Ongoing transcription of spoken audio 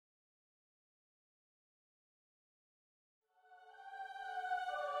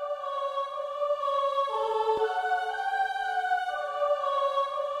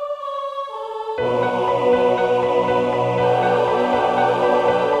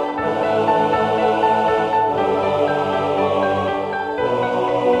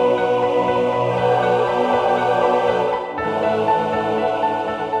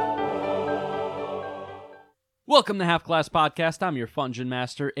Welcome to Half Class Podcast. I'm your Fungeon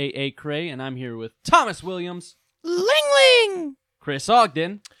Master, A.A. Cray, and I'm here with Thomas Williams, Ling Ling! Chris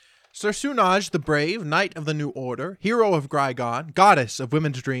Ogden, Sir Sunaj the Brave, Knight of the New Order, Hero of Grygon, Goddess of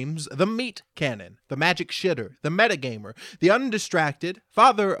Women's Dreams, the Meat Cannon, the Magic Shitter, the Metagamer, the Undistracted,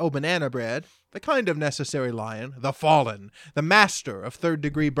 Father o' Banana Bread, the Kind of Necessary Lion, the Fallen, the Master of Third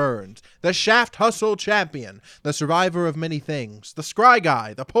Degree Burns, the Shaft Hustle Champion, the Survivor of Many Things, the Scry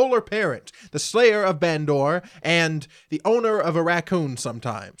Guy, the Polar Parrot, the Slayer of Bandor, and the Owner of a Raccoon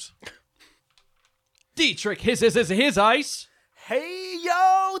sometimes. Dietrich, his ice. Hey,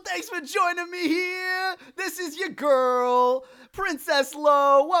 yo! Thanks for joining me here! This is your girl, Princess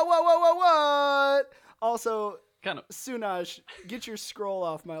Lo! What? Also, Kind of. Sunaj, get your scroll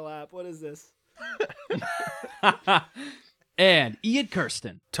off my lap. What is this? And Ian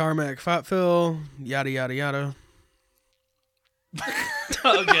Kirsten. Tarmac, Fat Phil, yada yada yada.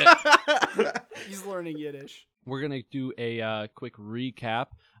 Okay. He's learning Yiddish. We're going to do a quick recap,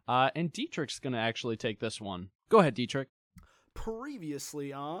 and Dietrich's going to actually take this one. Go ahead, Dietrich.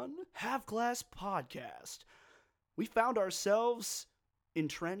 Previously on Half Glass Podcast, we found ourselves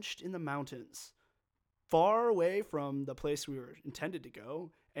entrenched in the mountains, far away from the place we were intended to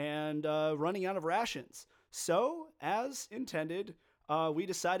go, and running out of rations. So, as intended, we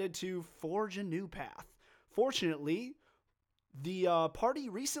decided to forge a new path. Fortunately, the party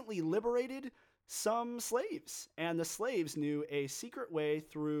recently liberated some slaves, and the slaves knew a secret way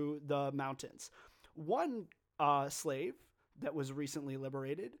through the mountains. One slave that was recently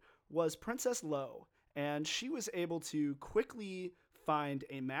liberated was Princess Lo, and she was able to quickly find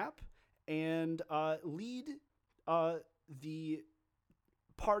a map and lead the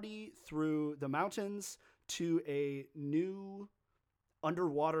party through the mountains to a new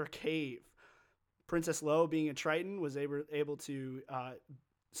underwater cave. Princess Lo, being a Triton, was able to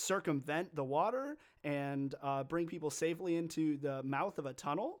circumvent the water and bring people safely into the mouth of a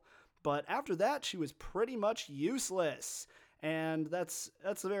tunnel. But after that, she was pretty much useless. And that's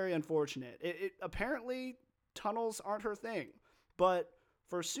very unfortunate. It apparently, tunnels aren't her thing. But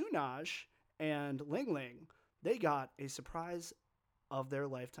for Sunaj and Ling Ling, they got a surprise of their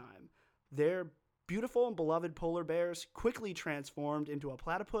lifetime. Their beautiful and beloved polar bears quickly transformed into a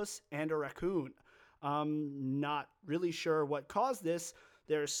platypus and a raccoon. Not really sure what caused this.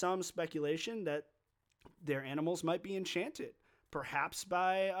 There's some speculation that their animals might be enchanted, perhaps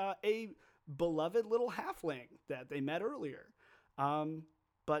by a beloved little halfling that they met earlier.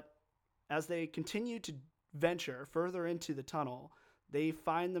 But as they continue to venture further into the tunnel, they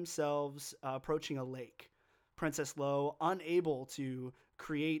find themselves approaching a lake. Princess Lo, unable to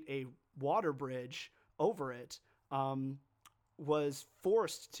create a water bridge over it, was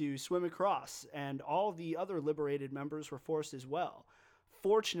forced to swim across, and all the other liberated members were forced as well.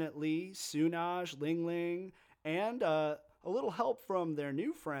 Fortunately, Sunaj, Ling Ling, and a little help from their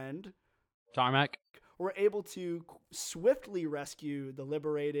new friend, Tarmac. were able to swiftly rescue the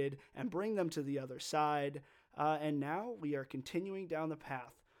liberated and bring them to the other side. And now we are continuing down the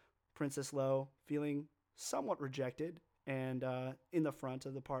path. Princess Lo feeling somewhat rejected and in the front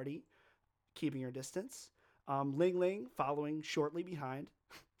of the party, keeping her distance. Ling Ling following shortly behind.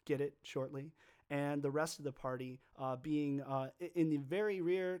 Get it? Shortly. And the rest of the party being in the very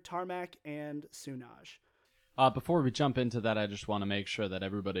rear, Tarmac and Sunaj. Before we jump into that, I just want to make sure that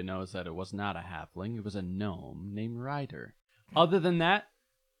everybody knows that it was not a halfling. It was a gnome named Ryder. Other than that,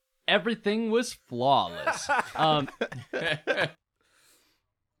 everything was flawless.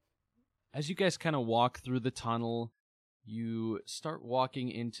 As you guys kind of walk through the tunnel, you start walking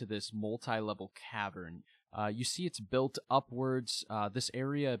into this multi-level cavern. You see it's built upwards. This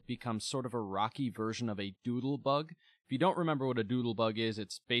area becomes sort of a rocky version of a doodlebug. If you don't remember what a doodlebug is,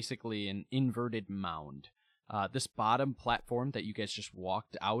 it's basically an inverted mound. This bottom platform that you guys just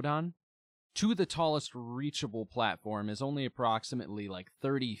walked out on to the tallest reachable platform is only approximately like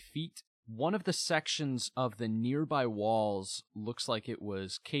 30 feet. One of the sections of the nearby walls looks like it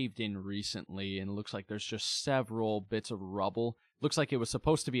was caved in recently, and looks like there's just several bits of rubble. Looks like it was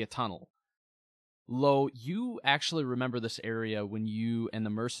supposed to be a tunnel. Lo, you actually remember this area when you and the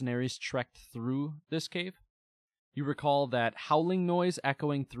mercenaries trekked through this cave? You recall that howling noise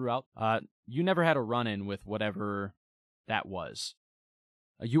echoing throughout. You never had a run-in with whatever that was.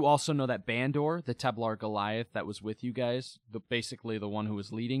 You also know that Bandor, the Teblar Goliath that was with you guys, basically the one who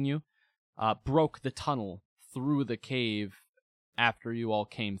was leading you, broke the tunnel through the cave after you all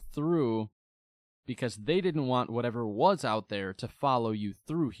came through because they didn't want whatever was out there to follow you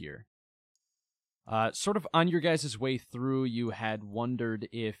through here. Sort of on your guys' way through, you had wondered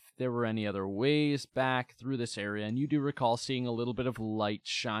if there were any other ways back through this area, and you do recall seeing a little bit of light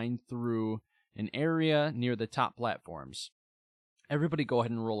shine through an area near the top platforms. Everybody go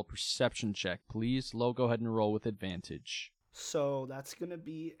ahead and roll a perception check, please. Lo, go ahead and roll with advantage. So that's going to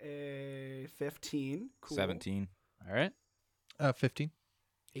be a 15. Cool. 17. All right. 15.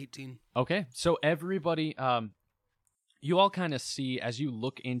 18. Okay, so everybody, you all kind of see as you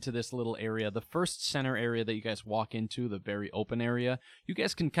look into this little area, the first center area that you guys walk into, the very open area, you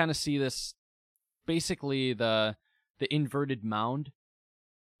guys can kind of see this, basically the inverted mound,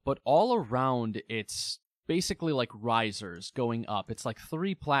 but all around it's basically like risers going up. It's like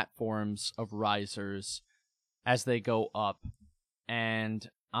 3 platforms of risers as they go up, and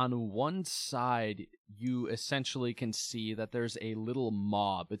on one side, you essentially can see that there's a little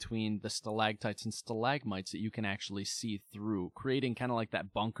maw between the stalactites and stalagmites that you can actually see through, creating kind of like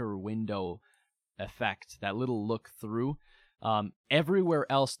that bunker window effect, that little look through. Everywhere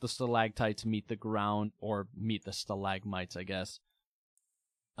else, the stalactites meet the ground, or meet the stalagmites, I guess.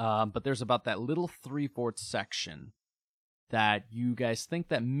 But there's about that little 3/4 section that you guys think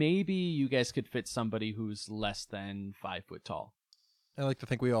that maybe you guys could fit somebody who's less than 5 foot tall. I like to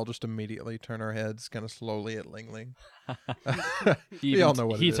think we all just immediately turn our heads kind of slowly at Ling Ling. We all know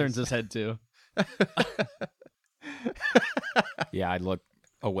what he it turns is. his head too. Yeah, I look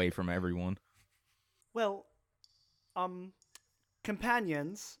away from everyone. Well,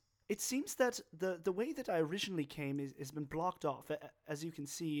 companions, it seems that the way that I originally came has been blocked off, as you can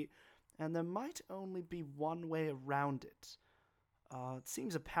see, and there might only be one way around it. It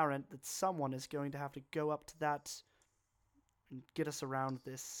seems apparent that someone is going to have to go up to that and get us around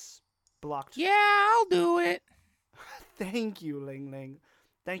this blocked... Yeah, I'll do it. Thank you, Ling Ling.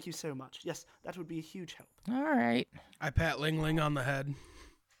 Thank you so much. Yes, that would be a huge help. All right. I pat Ling Ling on the head.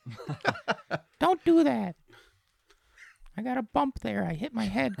 Don't do that. I got a bump there. I hit my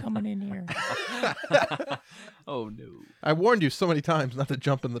head coming in here. Oh no. I warned you so many times not to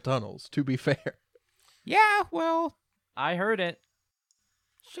jump in the tunnels, to be fair. Yeah, well, I heard it.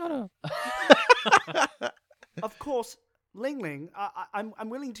 shut up. Of course, Ling Ling, I'm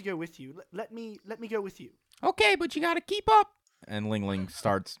willing to go with you. Let me go with you. Okay, but you got to keep up. And Ling Ling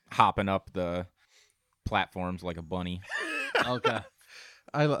starts hopping up the platforms like a bunny. Okay.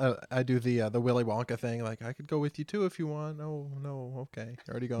 I do the Willy Wonka thing, like, I could go with you too if you want. No, okay.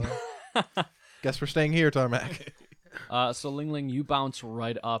 Already gone. Guess we're staying here, Tarmac. So Ling Ling, you bounce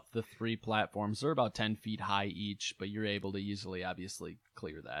right up the 3 platforms. They're about 10 feet high each, but you're able to easily, obviously,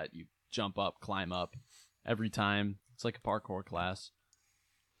 clear that. You jump up, climb up every time. It's like a parkour class.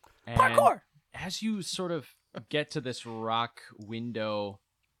 And Parkour! as you sort of get to this rock window,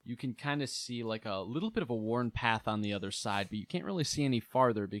 you can kind of see like a little bit of a worn path on the other side, but you can't really see any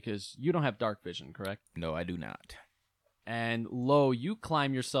farther because you don't have dark vision, correct? No, I do not. And Lo, you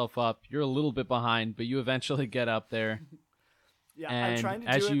climb yourself up. You're a little bit behind, but you eventually get up there. Yeah, I'm And trying to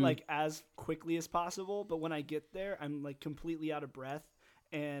as do it you- like as quickly as possible, but when I get there, I'm like completely out of breath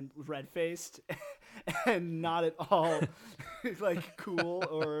and red-faced and not at all like cool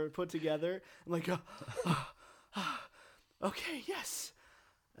or put together. I'm like, okay, yes.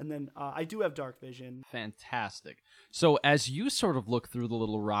 And then I do have dark vision. Fantastic. So as you sort of look through the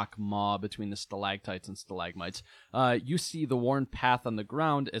little rock maw between the stalactites and stalagmites, you see the worn path on the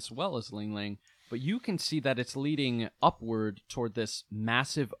ground as well as Ling Ling, but you can see that it's leading upward toward this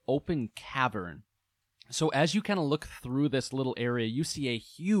massive open cavern. So as you kind of look through this little area, you see a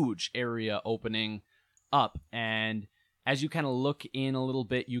huge area opening up, and as you kind of look in a little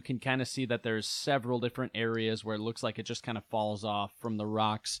bit, you can kind of see that there's several different areas where it looks like it just kind of falls off from the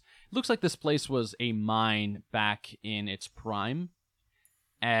rocks. It looks like this place was a mine back in its prime,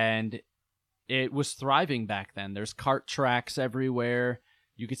 and it was thriving back then. There's cart tracks everywhere.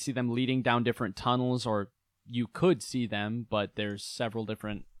 You could see them leading down different tunnels, or you could see them, but there's several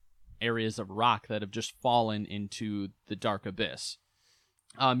different areas of rock that have just fallen into the dark abyss.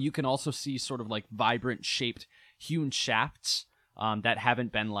 You can also see sort of like vibrant shaped hewn shafts that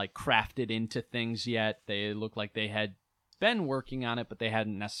haven't been like crafted into things yet. They look like they had been working on it, but they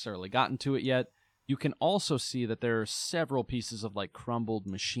hadn't necessarily gotten to it yet. You can also see that there are several pieces of like crumbled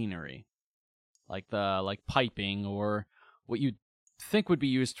machinery, like piping, or what you'd think would be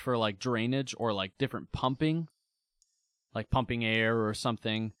used for like drainage or like different pumping, like pumping air or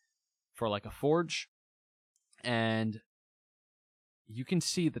something for like a forge. And you can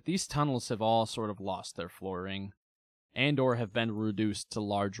see that these tunnels have all sort of lost their flooring and or have been reduced to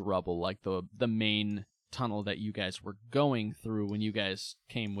large rubble, like the main tunnel that you guys were going through when you guys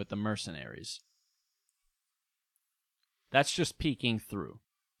came with the mercenaries. That's just peeking through.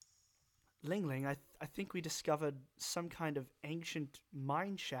 Ling Ling, I think we discovered some kind of ancient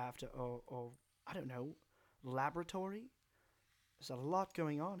mine shaft or I don't know, laboratory. There's a lot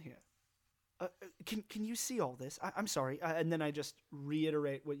going on here. Can you see all this? I'm sorry. And then I just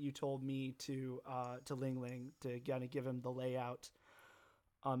reiterate what you told me to Ling Ling to kind of give him the layout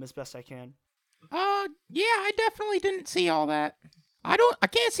as best I can. Yeah, I definitely didn't see all that. I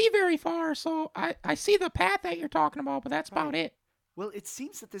can't see very far, so I see the path that you're talking about, but that's about it. Well, it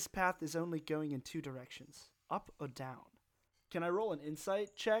seems that this path is only going in two directions, up or down. Can I roll an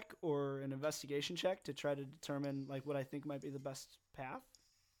insight check or an investigation check to try to determine like what I think might be the best path?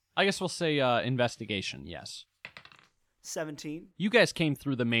 I guess we'll say investigation. Yes. 17. You guys came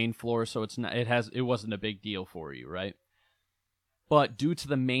through the main floor, so it wasn't a big deal for you, right? But due to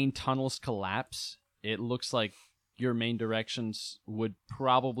the main tunnel's collapse, it looks like your main directions would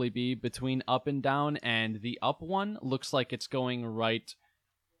probably be between up and down, and the up one looks like it's going right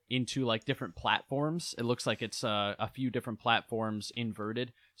into like different platforms. It looks like it's a few different platforms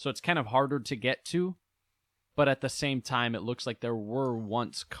inverted, so it's kind of harder to get to. But at the same time, it looks like there were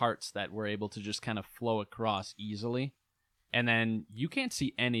once carts that were able to just kind of flow across easily. And then you can't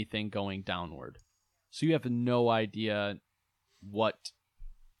see anything going downward. So you have no idea what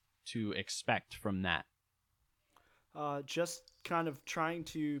to expect from that. Just kind of trying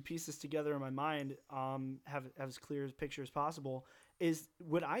to piece this together in my mind, have as clear a picture as possible,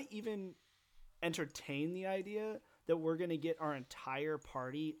 would I even entertain the idea that we're going to get our entire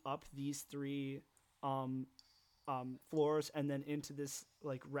party up these three floors and then into this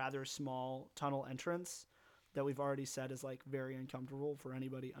like rather small tunnel entrance that we've already said is like very uncomfortable for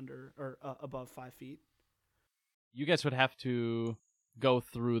anybody under or above 5 feet? You guys would have to go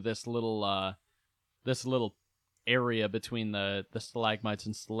through this little area between the stalagmites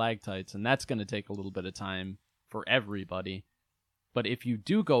and stalactites, and that's going to take a little bit of time for everybody. But if you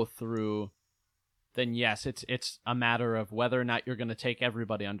do go through, then yes, it's a matter of whether or not you're going to take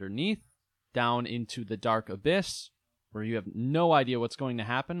everybody underneath down into the dark abyss where you have no idea what's going to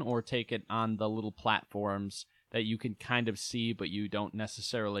happen, or take it on the little platforms that you can kind of see, but you don't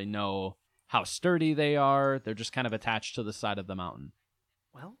necessarily know how sturdy they are. They're just kind of attached to the side of the mountain.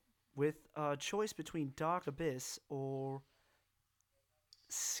 Well, with a choice between dark abyss or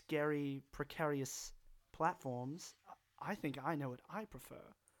scary, precarious platforms, I think I know what I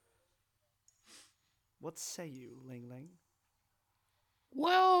prefer. What say you, Ling Ling?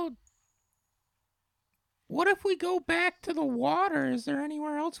 Well, what if we go back to the water? Is there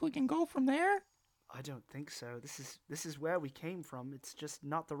anywhere else we can go from there? I don't think so. This is where we came from. It's just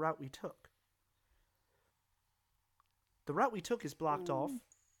not the route we took. The route we took is blocked off.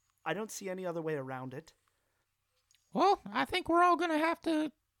 I don't see any other way around it. Well, I think we're all gonna have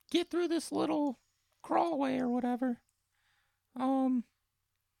to get through this little crawlway or whatever. I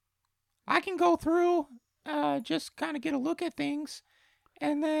can go through, just kind of get a look at things,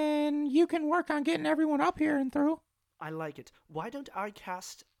 and then you can work on getting everyone up here and through. I like it. Why don't I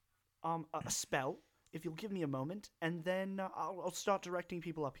cast a spell, if you'll give me a moment, and then I'll start directing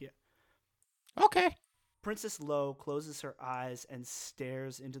people up here. Okay. Princess Lo closes her eyes and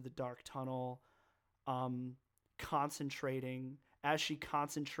stares into the dark tunnel, concentrating. As she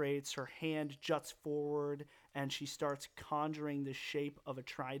concentrates, her hand juts forward, and she starts conjuring the shape of a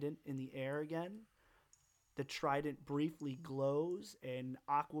trident in the air again. The trident briefly glows in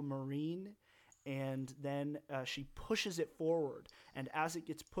aquamarine, and then she pushes it forward. And as it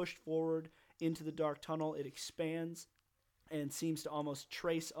gets pushed forward into the dark tunnel, it expands and seems to almost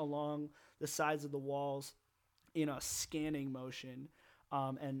trace along the sides of the walls in a scanning motion.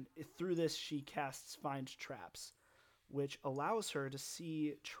 And through this, she casts Find Traps, which allows her to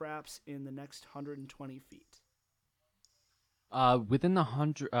see traps in the next 120 feet. Within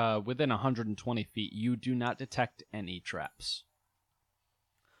 120 feet, you do not detect any traps.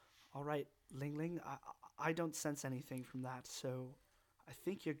 All right, Ling Ling, I don't sense anything from that, so I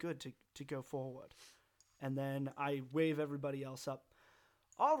think you're good to go forward. And then I wave everybody else up.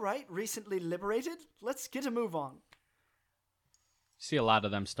 All right, recently liberated, let's get a move on. See a lot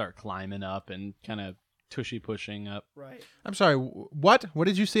of them start climbing up and kind of tushy pushing up. Right. I'm sorry, what? What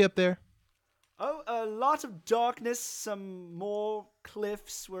did you see up there? Oh, a lot of darkness, some more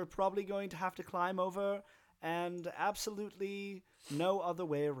cliffs we're probably going to have to climb over, and absolutely no other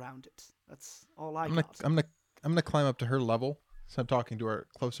way around it. That's all I got. I'm gonna climb up to her level, so I'm talking to her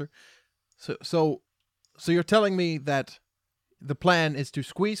closer. So you're telling me that the plan is to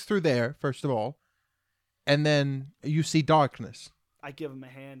squeeze through there first of all, and then you see darkness. I give him a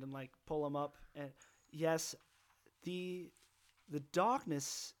hand and pull him up, and yes, the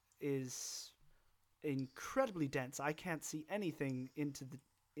darkness is incredibly dense. I can't see anything into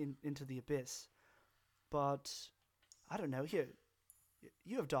the abyss. But I don't know. Here,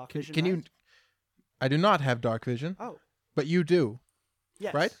 you have dark vision. Can right? you? I do not have dark vision. Oh, but you do.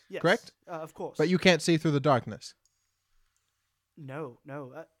 Yes. right? Yes. Correct? Of course. But you can't see through the darkness. No.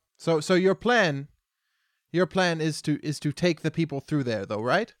 So your plan is to take the people through there, though,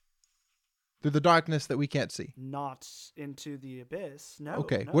 right? Through the darkness that we can't see. Not into the abyss. No.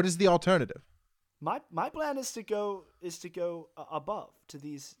 Okay. No. What is the alternative? My plan is to go above to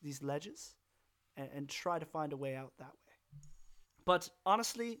these ledges, and try to find a way out that way. But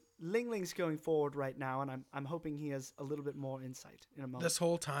honestly, Ling Ling's going forward right now, and I'm hoping he has a little bit more insight in a moment. This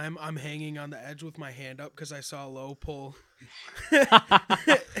whole time, I'm hanging on the edge with my hand up because I saw Lo pull,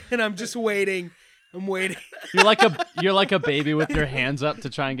 and I'm just waiting. I'm waiting. You're like a baby with your hands up to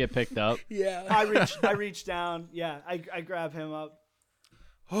try and get picked up. Yeah. I reach down. Yeah, I grab him up.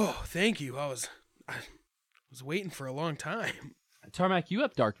 Oh, thank you. I was waiting for a long time. Tarmac, you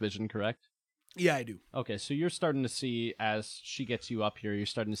have dark vision, correct? Yeah, I do. Okay, so you're starting to see, as she gets you up here, you're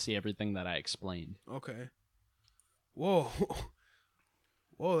starting to see everything that I explained. Okay. Whoa.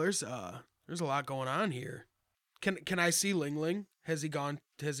 There's a lot going on here. Can I see Ling Ling? Has he gotten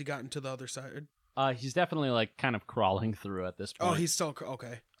to the other side? He's definitely like kind of crawling through at this point. Oh, he's still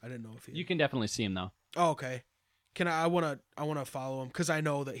okay. I didn't know if he. You can definitely see him though. Oh, okay. I wanna follow him because I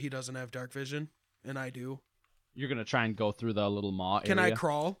know that he doesn't have dark vision, and I do. You're gonna try and go through the little maw area. Can I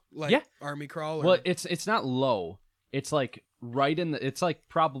crawl? Like Yeah. army crawl? Or... Well, it's not low. It's like right in the. It's like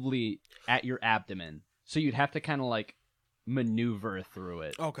probably at your abdomen. So you'd have to kind of like maneuver through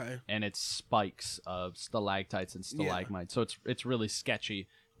it. Okay. And it's spikes of stalactites and stalagmites. So it's really sketchy.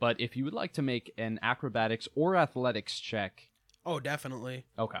 But if you would like to make an acrobatics or athletics check, Oh, definitely.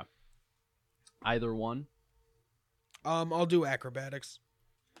 okay. Either one. I'll do acrobatics.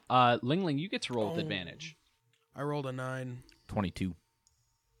 Ling Ling, you get to roll with advantage. I rolled a 9. 22.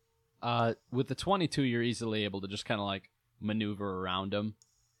 With the 22, you're easily able to just kind of like maneuver around him.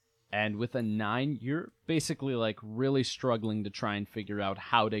 And with a 9, you're basically like really struggling to try and figure out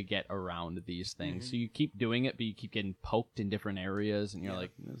how to get around these things. So you keep doing it, but you keep getting poked in different areas, and you're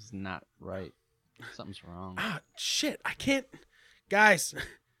like, this is not right. Something's wrong. Ah, shit! I can't. Guys,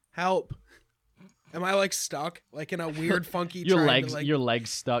 help! Am I like stuck, like in a weird, funky? Your trying to, your legs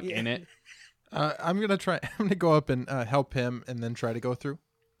stuck in it. I'm gonna go up and help him, and then try to go through.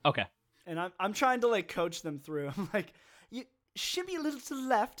 Okay. And I'm trying to like coach them through. I'm like, you shimmy a little to the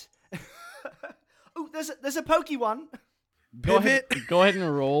left. Oh, there's a pokey one. Go ahead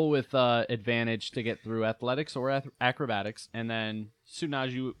and roll with advantage to get through athletics or acrobatics, and then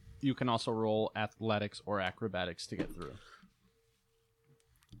Sunaj, you can also roll athletics or acrobatics to get through.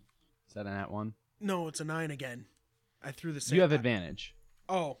 Is that an at one? No, it's a 9 again. I threw the same. You have advantage.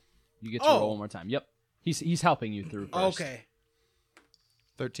 Oh. You get to roll one more time. Yep. He's helping you through first. Okay.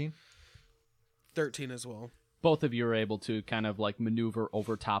 13. 13 as well. Both of you are able to kind of like maneuver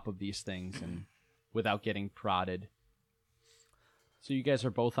over top of these things and without getting prodded. So you guys are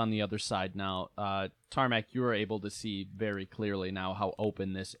both on the other side now. Tarmac, you are able to see very clearly now how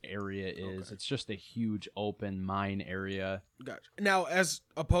open this area is. Okay. It's just a huge open mine area. Gotcha. Now, as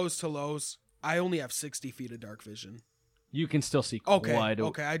opposed to Lowe's, I only have 60 feet of dark vision. You can still see quite a...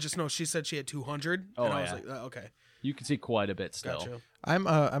 Okay, I just know she said she had 200. Oh, and I was like, okay. You can see quite a bit still. Gotcha.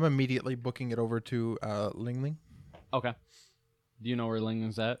 I'm immediately booking it over to Ling Ling. Okay. Do you know where Ling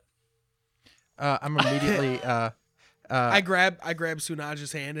Ling's at? I'm immediately... I grab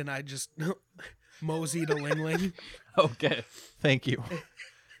Sunaj's hand and I just mosey to Ling Ling. Okay. Thank you.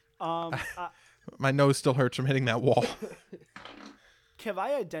 My nose still hurts from hitting that wall. Have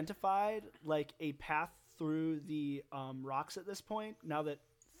I identified like a path through the rocks at this point, now that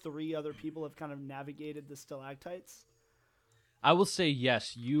 3 other people have kind of navigated the stalactites? I will say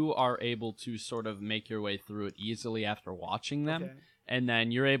yes, you are able to sort of make your way through it easily after watching them. Okay. And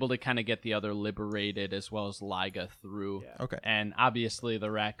then you're able to kind of get the other liberated as well as Liga through. Yeah. Okay. And obviously the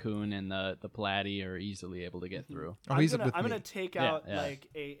raccoon and the platy are easily able to get through. Oh, I'm he's gonna, with I'm me. gonna take out Yeah. like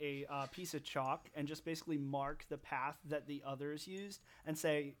a piece of chalk and just basically mark the path that the others used and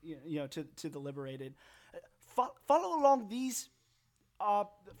say, you know, to the liberated, follow along this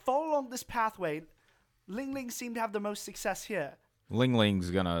pathway. Ling Ling seemed to have the most success here. Ling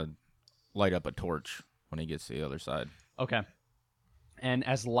Ling's gonna light up a torch when he gets to the other side. Okay. And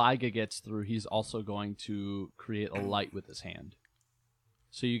as Liga gets through, he's also going to create a light with his hand.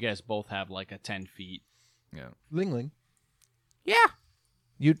 So you guys both have like a 10 feet. Yeah. Ling Ling, Yeah.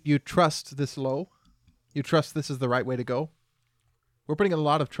 you trust this Lo? You trust this is the right way to go? We're putting a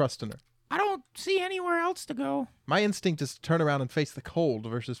lot of trust in her. I don't see anywhere else to go. My instinct is to turn around and face the cold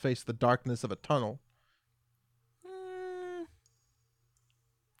versus face the darkness of a tunnel.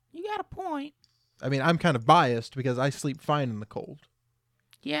 You got a point. I mean, I'm kind of biased because I sleep fine in the cold.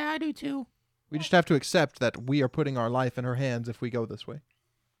 Yeah, I do too. We just have to accept that we are putting our life in her hands if we go this way.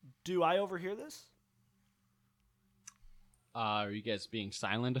 Do I overhear this? Are you guys being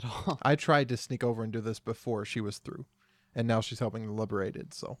silent at all? I tried to sneak over and do this before she was through, and now she's helping the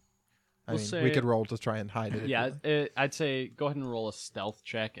liberated. So, I We'll mean, say- we could roll to try and hide it. if Yeah, you like. I'd say go ahead and roll a stealth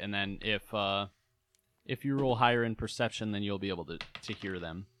check, and then if you roll higher in perception, then you'll be able to hear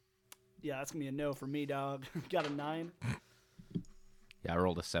them. Yeah, that's gonna be a no for me, dog. Got a 9. Yeah, I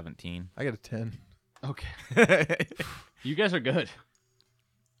rolled a 17. I got a 10. Okay. You guys are good.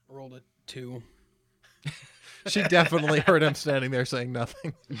 I rolled a 2. She definitely heard him standing there saying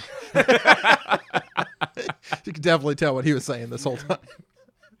nothing. You could definitely tell what he was saying this whole time.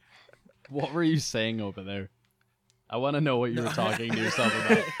 What were you saying over there? I want to know what you were talking to yourself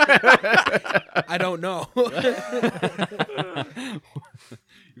about. I don't know.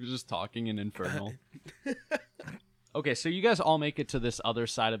 You were just talking in Infernal. Okay, so you guys all make it to this other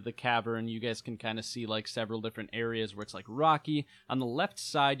side of the cavern. You guys can kind of see like several different areas where it's like rocky. On the left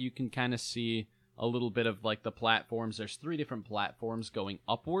side, you can kind of see a little bit of like the platforms. There's 3 different platforms going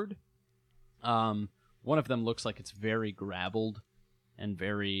upward. One of them looks like it's very graveled and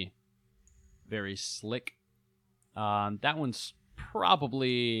very, very slick. That one's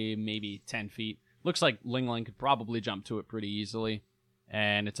probably maybe 10 feet. Looks like Ling Ling could probably jump to it pretty easily.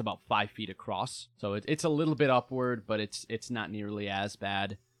 And it's about 5 feet across. So it's a little bit upward, but it's not nearly as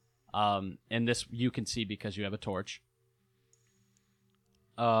bad. And this you can see because you have a torch.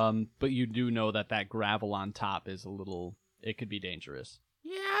 But you do know that gravel on top is it could be dangerous.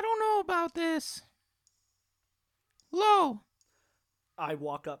 Yeah, I don't know about this. Lo, I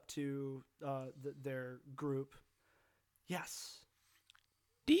walk up to their group. Yes,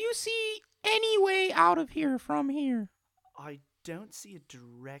 do you see any way out of here from here? I don't see a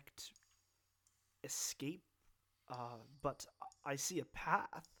direct escape, but I see a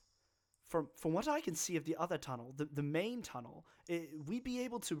path. From what I can see of the other tunnel, the main tunnel, we'd be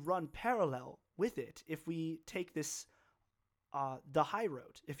able to run parallel with it if we take this, the high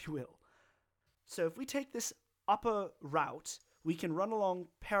road, if you will. So if we take this upper route, we can run along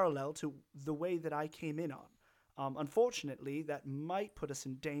parallel to the way that I came in on. Unfortunately, that might put us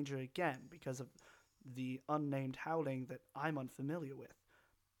in danger again because of the unnamed howling that I'm unfamiliar with.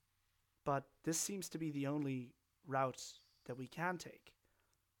 But this seems to be the only route that we can take.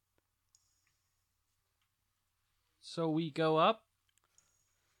 So we go up.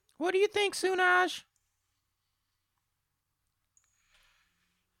 What do you think, Sunaj?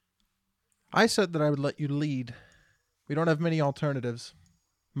 I said that I would let you lead. We don't have many alternatives.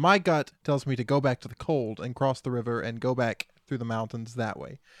 My gut tells me to go back to the cold and cross the river and go back through the mountains that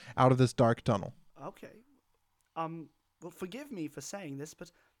way, out of this dark tunnel. Okay. Well, forgive me for saying this,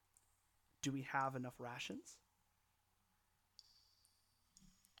 but do we have enough rations?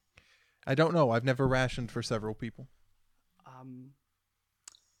 I don't know. I've never rationed for several people.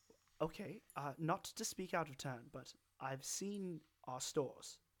 Okay. Not to speak out of turn, but I've seen our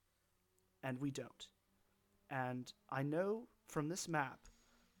stores, and we don't. And I know from this map,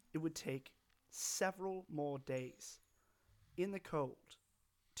 it would take several more days in the cold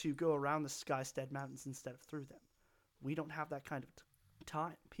to go around the Skystead Mountains instead of through them. We don't have that kind of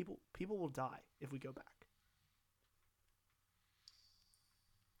time. People will die if we go back.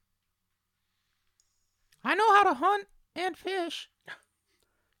 I know how to hunt and fish.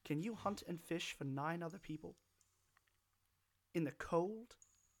 Can you hunt and fish for 9 other people? In the cold?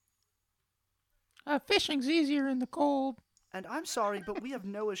 Fishing's easier in the cold. And I'm sorry, but we have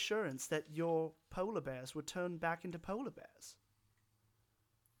no assurance that your polar bears would turn back into polar bears.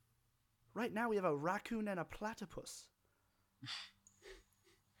 Right now we have a raccoon and a platypus.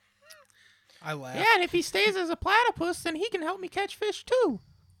 I laugh. Yeah, and if he stays as a platypus, then he can help me catch fish too.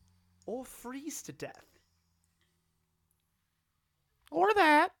 Or freeze to death. Or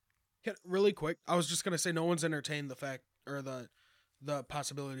that. Really quick, I was just gonna say no one's entertained the fact or the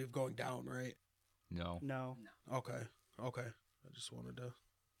possibility of going down, right? No. No. Okay. I just wanted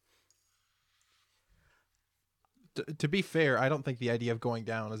to. To be fair, I don't think the idea of going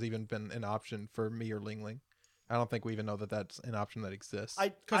down has even been an option for me or Ling Ling. I don't think we even know that that's an option that exists. I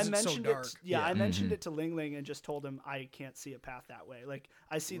 'Cause it's so mentioned dark. it. Yeah, Yeah. I mentioned it to Ling Ling and just told him I can't see a path that way. Like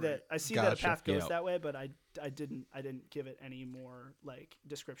I see that that a Gotcha. path goes Yeah. that way, but I didn't give it any more like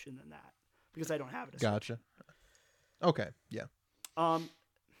description than that because I don't have a description. Gotcha. Okay, yeah.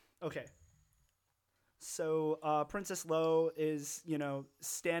 Okay. So Princess Lo is,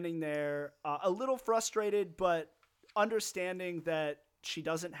 standing there, a little frustrated, but understanding that she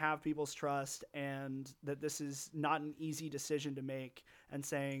doesn't have people's trust and that this is not an easy decision to make, and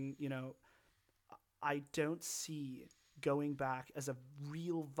saying, I don't see going back as a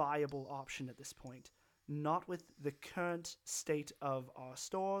real viable option at this point. not with the current state of our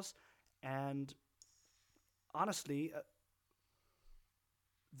stores, and honestly,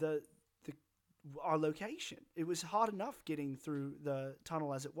 our location. It was hard enough getting through the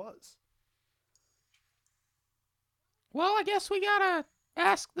tunnel as it was. Well, I guess we gotta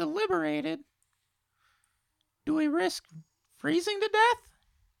ask the liberated. Do we risk freezing to death?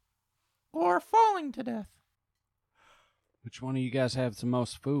 Or falling to death? Which one of you guys have the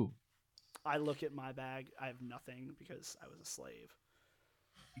most food? I look at my bag. I have nothing because I was a slave.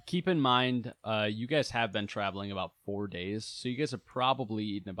 Keep in mind, you guys have been traveling about 4 days, so you guys have probably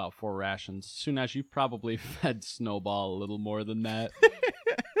eaten about 4 rations. Soon as you probably fed Snowball a little more than that.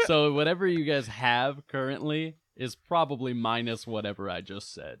 So whatever you guys have currently is probably minus whatever I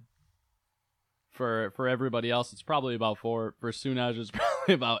just said. For everybody else, it's probably about 4. For Sunaj, it's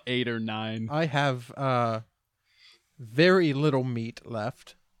probably about 8 or 9. I have very little meat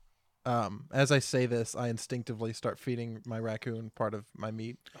left. As I say this, I instinctively start feeding my raccoon part of my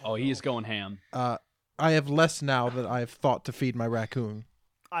meat. Oh, he is going ham. I have less now that I have thought to feed my raccoon.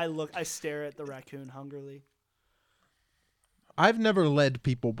 I stare at the raccoon hungrily. I've never led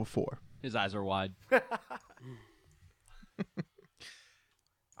people before. His eyes are wide.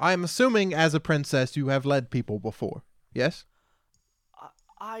 I am assuming as a princess you have led people before. Yes?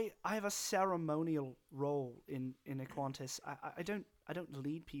 I have a ceremonial role in Equantis. I don't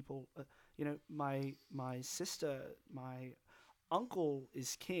lead people. My sister, my uncle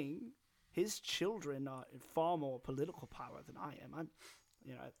is king. His children are in far more political power than I am.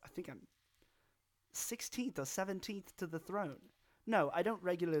 I think I'm 16th or 17th to the throne. No, I don't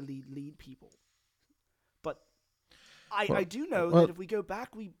regularly lead people. But I do know that if we go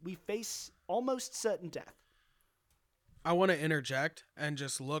back, we face almost certain death. I want to interject and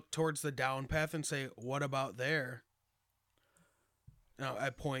just look towards the down path and say, what about there? Now, I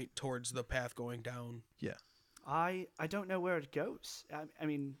point towards the path going down. Yeah. I don't know where it goes. I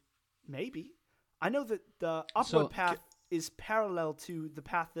mean, maybe. I know that the upward path is parallel to the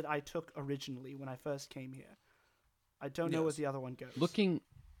path that I took originally when I first came here. I don't know where the other one goes.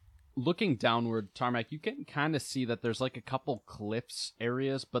 Looking downward, Tarmac, you can kind of see that there's like a couple cliffs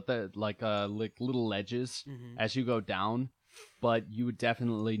areas, but like little ledges as you go down. But you would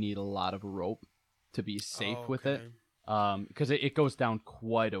definitely need a lot of rope to be safe with it, because it goes down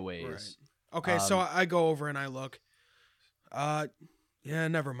quite a ways. Right. Okay, so I go over and I look. Yeah,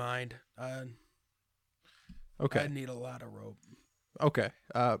 never mind. Okay. I need a lot of rope. Okay.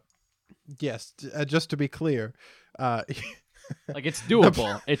 Yes, just to be clear, like it's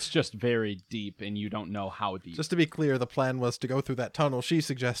doable. It's just very deep, and you don't know how deep. Just to be clear, the plan was to go through that tunnel she's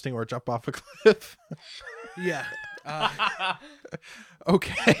suggesting or jump off a cliff. Yeah.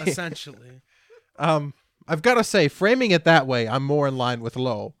 Okay. Essentially. I've got to say, framing it that way, I'm more in line with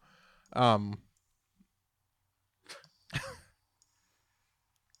Lo. Well,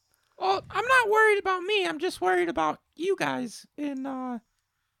 I'm not worried about me. I'm just worried about you guys in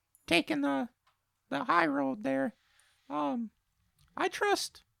taking the high road there. I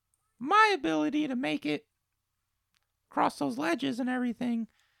trust my ability to make it across those ledges and everything.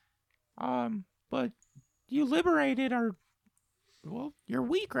 But you liberated are, well, you're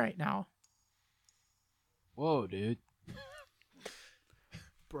weak right now. Whoa, dude.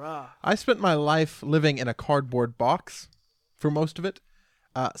 Bruh. I spent my life living in a cardboard box for most of it,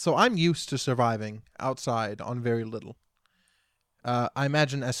 so I'm used to surviving outside on very little. I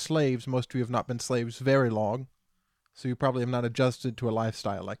imagine as slaves, most of you have not been slaves very long, so you probably have not adjusted to a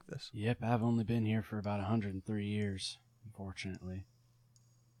lifestyle like this. Yep, I've only been here for about 103 years, unfortunately.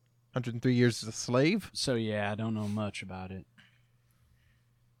 103 years as a slave? So yeah, I don't know much about it.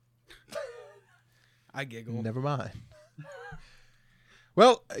 I giggle. Never mind.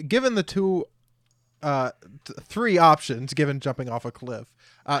 Well, given the three options, given jumping off a cliff,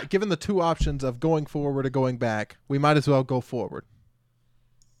 given the two options of going forward or going back, we might as well go forward.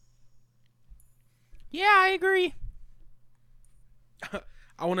 Yeah, I agree.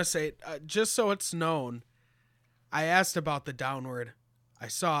 I want to say, just so it's known, I asked about the downward. I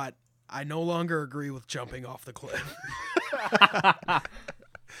saw it. I no longer agree with jumping off the cliff.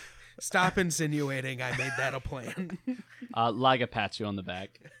 Stop insinuating I made that a plan. Laga pats you on the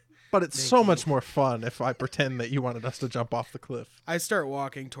back. But it's so much more fun if I pretend that you wanted us to jump off the cliff. I start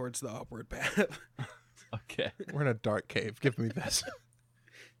walking towards the upward path. Okay. We're in a dark cave. Give me this.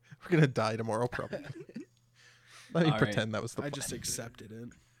 We're going to die tomorrow, probably. Let me All pretend that was the I plan. just accepted it.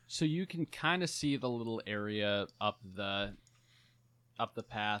 So you can kind of see the little area up the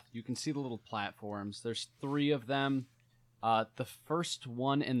path. You can see the little platforms. There's 3 of them. The first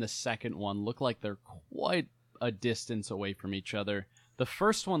one and the second one look like they're quite a distance away from each other. The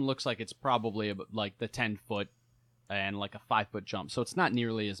first one looks like it's probably like the 10-foot and like a 5-foot jump, so it's not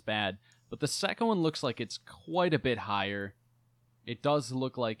nearly as bad. But the second one looks like it's quite a bit higher. It does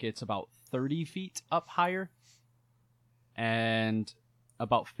look like it's about 30 feet up higher and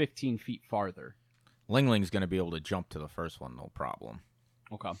about 15 feet farther. Ling Ling's going to be able to jump to the first one, no problem.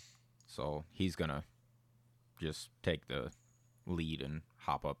 Okay. So he's going to just take the lead and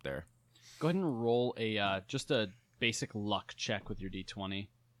hop up there. Go ahead and roll just a basic luck check with your D20.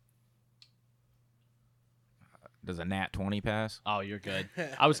 Does a nat 20 pass? Oh, you're good.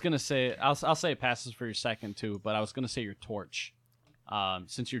 I was gonna say I'll say it passes for your second too, but I was gonna say your torch.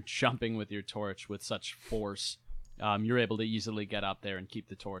 Since you're jumping with your torch with such force, you're able to easily get up there and keep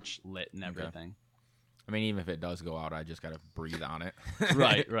the torch lit and everything. I mean, even if it does go out, I just got to breathe on it.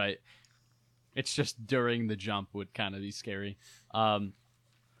 Right. It's just during the jump would kind of be scary. And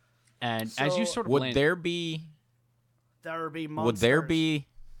So- as you sort of Would land, there be... monsters. Would there be...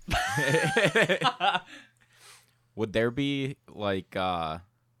 Would there be, like,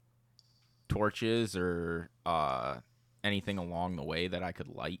 torches or anything along the way that I could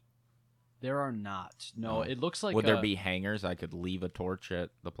light? there are not. No, Oh. it looks like Would there be hangers I could leave a torch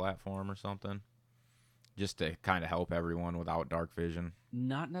at the platform or something? Just to kind of help everyone without dark vision.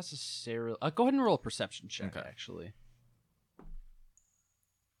 not necessarily. Go ahead and roll a perception check. Okay. Actually,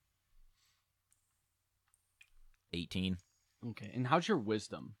 18. okay. And how's your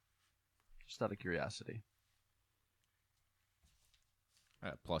wisdom? Just out of curiosity.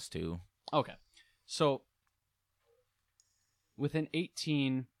 +2. Okay. So with an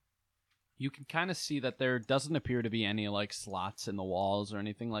 18, you can kind of see that there doesn't appear to be any like slots in the walls or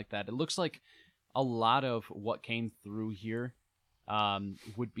anything like that. It looks like a lot of what came through here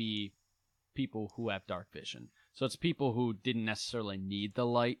would be people who have dark vision. So it's people who didn't necessarily need the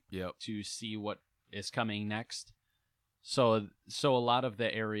light Yep. to see what is coming next. So a lot of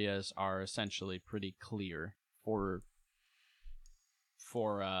the areas are essentially pretty clear for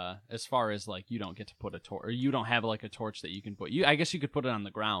as far as like you don't get to put a torch, or you don't have like a torch that you can put. I guess you could put it on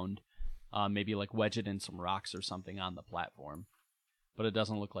the ground, maybe like wedge it in some rocks or something on the platform, but it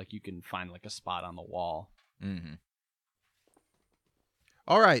doesn't look like you can find like a spot on the wall. Mm-hmm.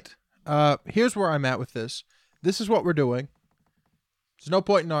 All right. Here's where I'm at with this. This is what we're doing. There's no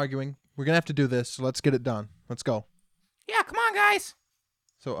point in arguing. We're gonna have to do this. So let's get it done. Let's go. Yeah, come on, guys.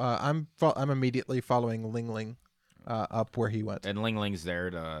 So I'm immediately following Ling Ling up where he went. And Ling Ling's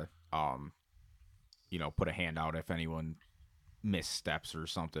there to, put a hand out if anyone missteps or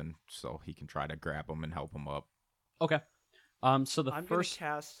something, so he can try to grab them and help them up. Okay. So the I'm first.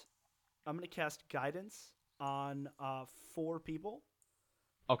 gonna cast guidance on 4 people.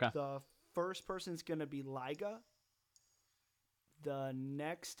 Okay. The first person's gonna be Liga. The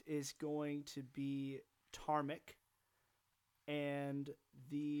next is going to be Tarmac,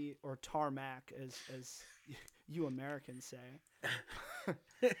 or Tarmac, as you Americans say.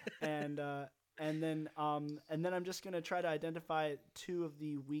 and then I'm just gonna try to identify 2 of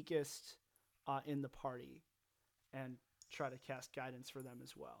the weakest in the party, and try to cast guidance for them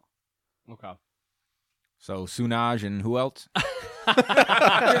as well. Okay. So Sunaj and who else?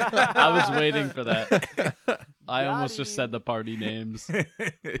 I was waiting for that. I almost just Got said the party names.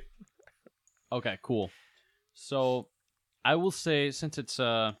 Okay, cool. So I will say, since it's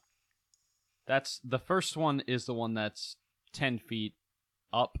that's the first one is the one that's 10 feet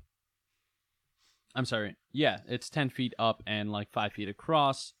up. I'm sorry. Yeah, it's 10 feet up and like 5 feet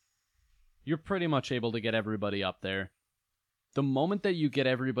across. You're pretty much able to get everybody up there. The moment that you get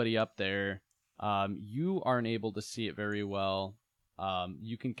everybody up there, you aren't able to see it very well.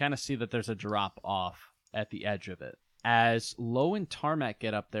 You can kind of see that there's a drop off at the edge of it. As Lo and Tarmac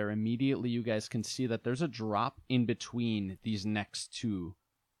get up there, immediately you guys can see that there's a drop in between these next 2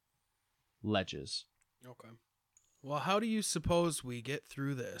 ledges. Okay. Well, how do you suppose we get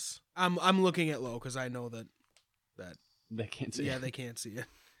through this? I'm looking at Lo because I know that They can't see. yeah, they can't see it.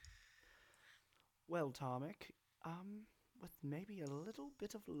 Well, Tarmac, with maybe a little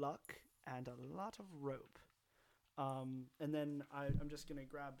bit of luck and a lot of rope. And then I'm just gonna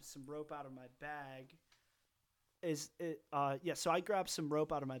grab some rope out of my bag. So I grabbed some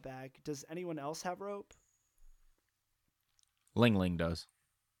rope out of my bag. Does anyone else have rope? Ling Ling does.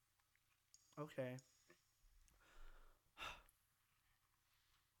 Okay.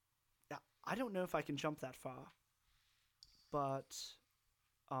 Yeah, I don't know if I can jump that far, but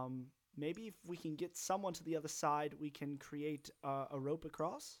maybe if we can get someone to the other side, we can create a rope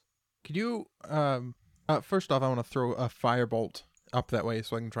across. Could you first off, I want to throw a firebolt up that way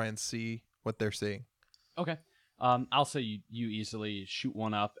so I can try and see what they're seeing. Okay. I'll say you easily shoot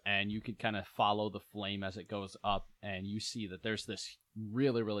one up, and you can kind of follow the flame as it goes up, and you see that there's this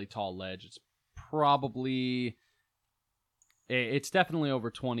really, really tall ledge. It's probably... It's definitely over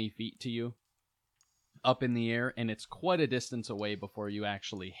 20 feet to you up in the air, and it's quite a distance away before you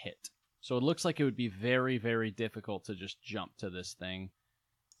actually hit. So it looks like it would be very, very difficult to just jump to this thing.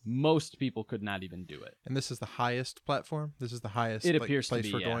 Most people could not even do it. And this is the highest platform? This is the highest It appears to place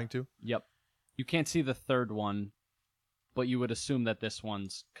be, we're yeah. going to? Yep. You can't see the third one, but you would assume that this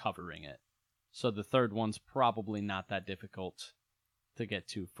one's covering it. So the third one's probably not that difficult to get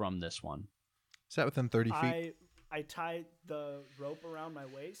to from this one. Is that within 30 feet? I tie the rope around my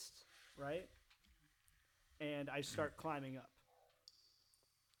waist, right? And I start climbing up.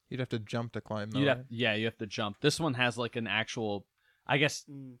 You'd have to jump to climb, though. You right? have to jump. This one has like an actual, I guess,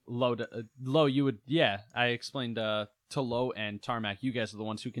 low. You would, I explained to Low and Tarmac. You guys are the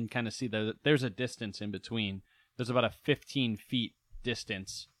ones who can kind of see that there's a distance in between. There's about a 15 feet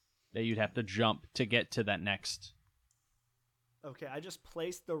distance that you'd have to jump to get to that next. Okay, I just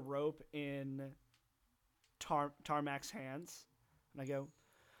placed the rope in Tarmac's hands, and I go,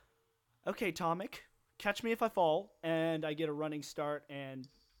 "Okay, Tomic, catch me if I fall," and I get a running start and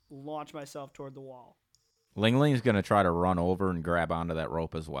launch myself toward the wall. Ling Ling's going to try to run over and grab onto that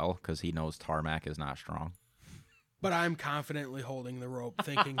rope as well because he knows Tarmac is not strong. But I'm confidently holding the rope,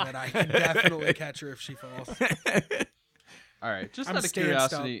 thinking that I can definitely catch her if she falls. All right, just I'm out of stanced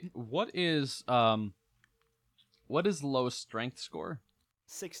curiosity, what is Low's strength score?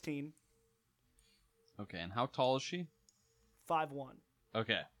 16, Okay, and how tall is she? 5'1".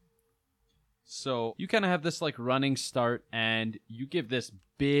 Okay. So you kind of have this like running start, and you give this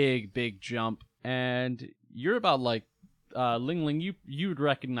big jump, and you're about like Ling Ling. You'd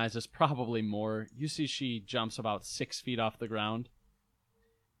recognize this probably more. You see she jumps about 6 feet off the ground,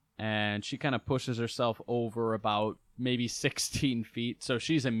 and she kind of pushes herself over about maybe 16 feet. So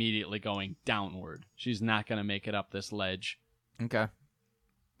she's immediately going downward. She's not gonna make it up this ledge. Okay.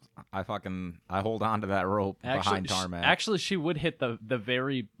 I hold on to that rope behind Tarmac. Actually, she would hit the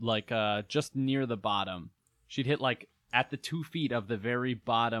very, like, just near the bottom. She'd hit, like, at the 2 feet of the very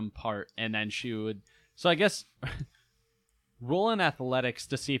bottom part, and then she would... So I guess roll in athletics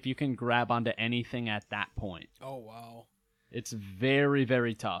to see if you can grab onto anything at that point. Oh, wow. It's very,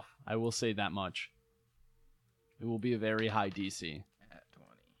 very tough. I will say that much. It will be a very high DC. At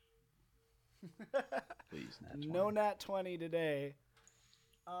 20. Please, nat 20. No nat 20 today.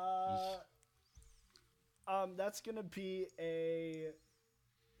 That's gonna be a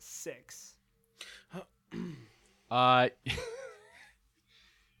 6.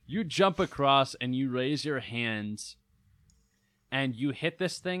 You jump across and you raise your hands, and you hit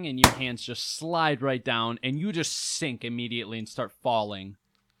this thing, and your hands just slide right down, and you just sink immediately and start falling.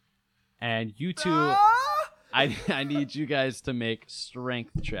 And you two, I need you guys to make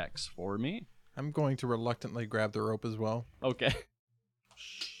strength checks for me. I'm going to reluctantly grab the rope as well. Okay.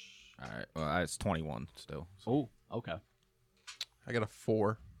 All right. Well, that's 21 still. Oh, okay. I got a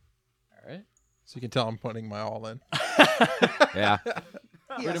 4. All right. So you can tell I'm putting my all in. Yeah.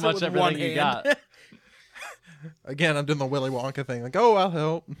 Pretty much everything you got. Again, I'm doing the Willy Wonka thing. Like, oh, I'll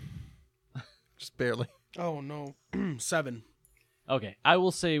help. Just barely. Oh, no. 7. Okay. I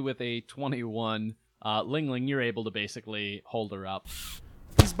will say with a 21, Ling Ling, you're able to basically hold her up.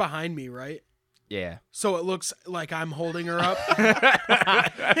 He's behind me, right? Yeah. So it looks like I'm holding her up.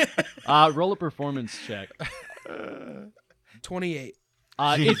 Roll a performance check. 28.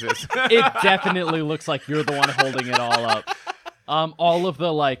 Jesus. It definitely looks like you're the one holding it all up. All of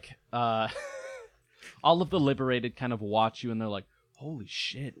the liberated kind of watch you, and they're like, "Holy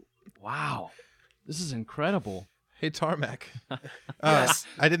shit! Wow, this is incredible." Hey, Tarmac. Yes.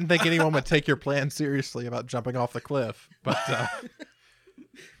 I didn't think anyone would take your plan seriously about jumping off the cliff, but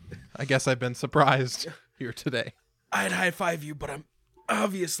I guess I've been surprised here today. I'd high five you, but I'm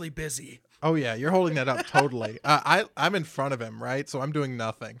obviously busy. Oh, yeah, you're holding that up totally. I'm in front of him, right? So I'm doing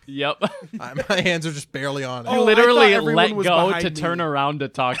nothing. Yep. My hands are just barely on it. You Oh, I literally thought everyone let was go behind to me. turn around to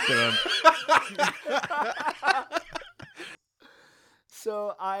talk to him.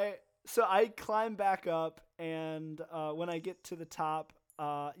 So I climb back up, and when I get to the top,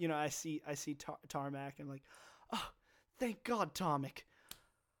 I see Tarmac, and I'm like, "Oh, thank God, Tomic.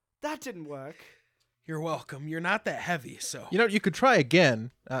 That didn't work." You're welcome. You're not that heavy, so. You know, you could try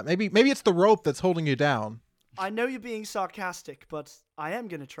again. Maybe it's the rope that's holding you down. I know you're being sarcastic, but I am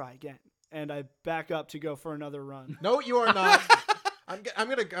gonna try again. And I back up to go for another run. No, you are not. I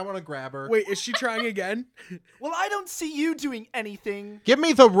want to grab her. Wait, is she trying again? Well, I don't see you doing anything. Give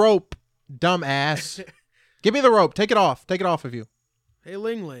me the rope, dumb ass. Give me the rope. Take it off. Take it off of you. Hey,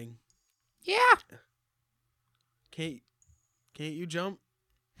 Ling Ling. Yeah. Can't you jump?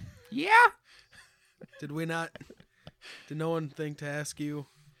 Yeah. Did we not? Did no one think to ask you?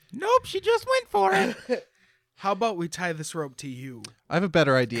 Nope, she just went for it. How about we tie this rope to you? I have a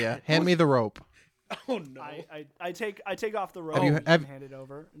better idea. Hand me the rope. Oh no! I take off the rope Have you- and have- hand it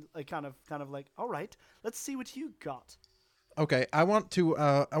over, like kind of like, all right, let's see what you got. Okay, I want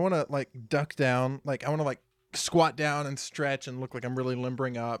to like duck down, like I want to like squat down and stretch and look like I'm really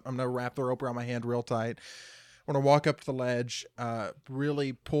limbering up. I'm gonna wrap the rope around my hand real tight. I want to walk up to the ledge,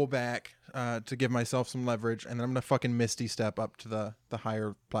 really pull back to give myself some leverage, and then I'm gonna fucking Misty step up to the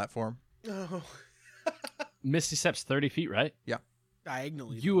higher platform. Oh. Misty Step's 30 feet, right?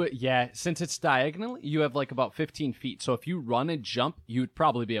 Diagonally. Since it's diagonal, you have like about 15 feet. So if you run and jump, you'd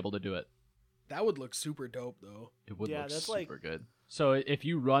probably be able to do it. That would look super dope, though. It would Yeah, look that's super good. So if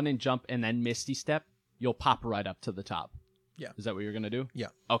you run and jump and then Misty Step, you'll pop right up to the top. Yeah. Is that what you're going to do? Yeah.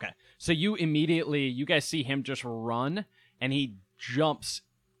 Okay. So you guys see him just run and he jumps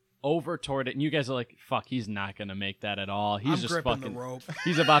over toward it. And you guys are like, fuck, he's not going to make that at all. He's I'm just gripping fucking, the rope.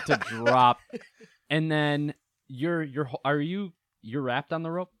 he's about to drop. And then you're wrapped on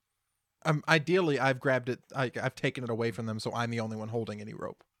the rope? Ideally, I've grabbed it. I've taken it away from them, so I'm the only one holding any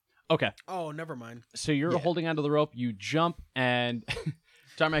rope. Okay. Oh, never mind. So you're holding onto the rope, you jump, and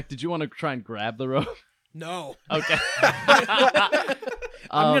Tarmac, did you want to try and grab the rope? No. Okay.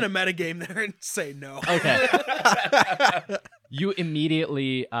 I'm gonna metagame there and say no. Okay. You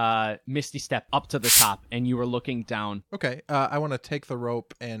immediately Misty Step up to the top, and you are looking down. Okay, I want to take the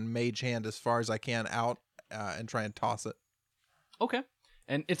rope and mage hand as far as I can out and try and toss it. Okay.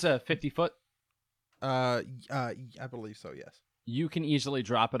 And it's a 50-foot. I believe so. Yes. You can easily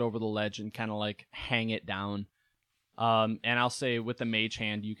drop it over the ledge and kind of like hang it down. And I'll say with the mage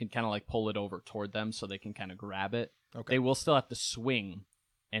hand, you can kind of like pull it over toward them so they can kind of grab it. Okay. They will still have to swing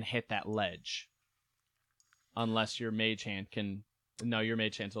and hit that ledge. Unless your mage hand can... No, your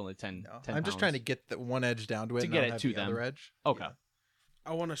mage hand's only 10 No, 10 I'm just pounds. trying to get the one edge down to it To and get I'll it have to the them. other edge. Okay. Yeah.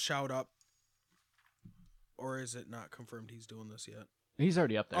 I want to shout up. Or is it not confirmed he's doing this yet? He's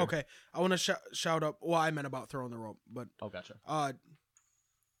already up there. Okay. I want to shout up. Well, I meant about throwing the rope, but Oh, gotcha.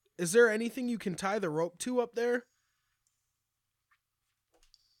 is there anything you can tie the rope to up there?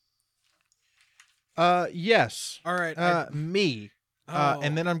 Yes. All right. Me.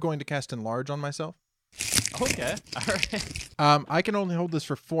 And then I'm going to cast Enlarge on myself. Okay. All right. I can only hold this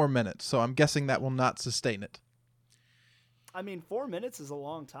for 4 minutes, so I'm guessing that will not sustain it. I mean, 4 minutes is a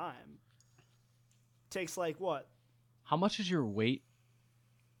long time. Takes like what? How much is your weight?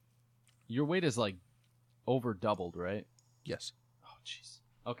 Your weight is like over doubled, right? Yes. Oh, jeez.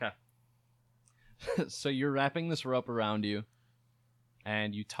 Okay. So you're wrapping this rope around you,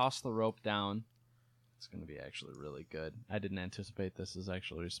 and you toss the rope down. It's going to be actually really good. I didn't anticipate this. Is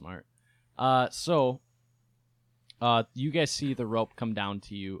actually smart. So you guys see the rope come down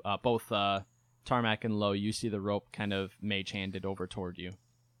to you. Both Tarmac and Lo, you see the rope kind of mage-handed over toward you.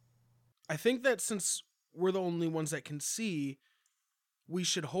 I think that since we're the only ones that can see, we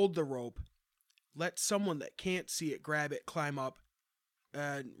should hold the rope, let someone that can't see it grab it, climb up,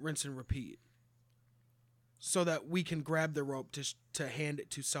 and rinse and repeat. So that we can grab the rope to hand it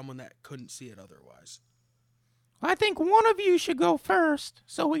to someone that couldn't see it otherwise. I think one of you should go first,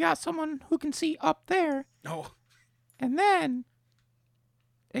 so we got someone who can see up there, Oh, and then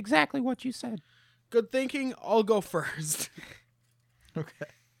exactly what you said. good thinking. I'll go first. Okay.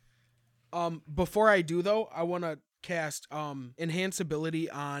 Before I do though, I want to cast enhance ability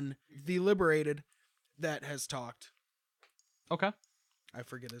on the liberated that has talked. Okay. I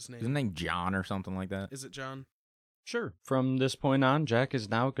forget his name. Isn't name John or something like that? Is it John? Sure. From this point on, Jack is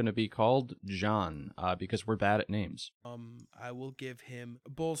now going to be called John, because we're bad at names. I will give him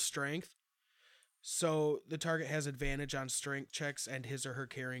bull strength. So the target has advantage on strength checks and his or her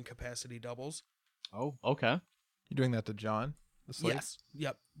carrying capacity doubles. Oh, okay. You doing that to John? The slave? Yes.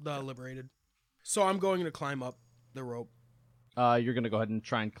 Yep. The liberated. So I'm going to climb up the rope. You're going to go ahead and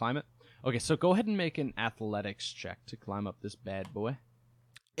try and climb it? Okay, so go ahead and make an athletics check to climb up this bad boy.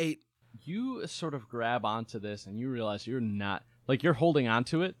 8. You sort of grab onto this and you realize you're not, like, you're holding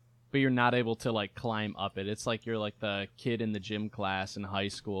onto it, but you're not able to, like, climb up it. It's like you're like the kid in the gym class in high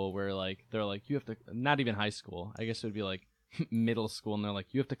school where, like, they're like, you have to, not even high school, I guess it would be like middle school, and they're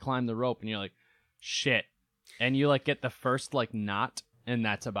like, you have to climb the rope, and you're like, shit. And you, like, get the first, like, knot, and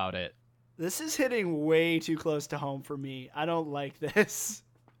that's about it. This is hitting way too close to home for me. I don't like this.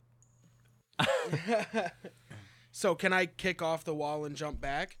 So can I kick off the wall and jump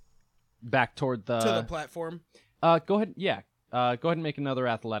back Back toward to the platform? go ahead, yeah. Go ahead and make another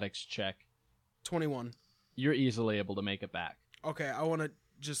athletics check. 21. You're easily able to make it back. Okay, I want to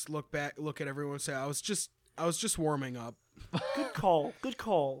just look at everyone and say I I was just warming up. Good call. Good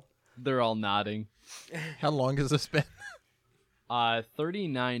call. They're all nodding. How long has this been?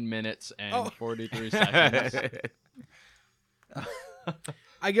 39 minutes and Oh. 43 seconds.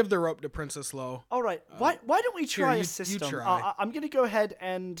 I give the rope to Princess Lo. All right. Why don't we try you a system? try. I'm going to go ahead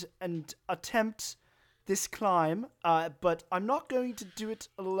and attempt this climb, but I'm not going to do it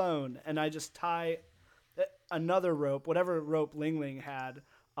alone. And I just tie another rope, whatever rope Ling Ling had,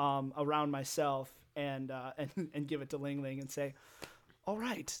 around myself and give it to Ling Ling and say, "All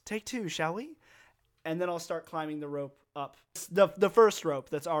right, take two, shall we?" And then I'll start climbing the rope up. The first rope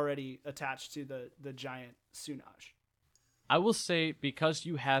that's already attached to the giant Sunaj. I will say, because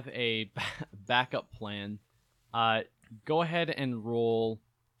you have a backup plan, go ahead and roll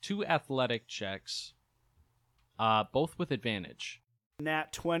 2 athletic checks, both with advantage.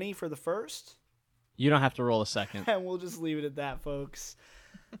 Nat 20 for the first. You don't have to roll a second. And we'll just leave it at that, folks.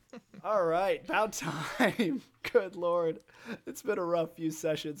 All right, about time. Good Lord. It's been a rough few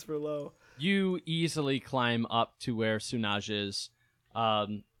sessions for Lo. You easily climb up to where Sunaj is.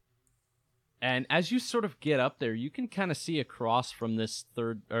 And as you sort of get up there, you can kind of see across from this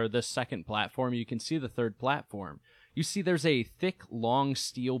second platform. You can see the third platform. You see there's a thick, long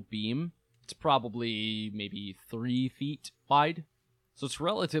steel beam. It's probably maybe 3 feet wide. So it's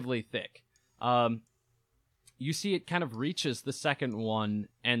relatively thick. You see it kind of reaches the second one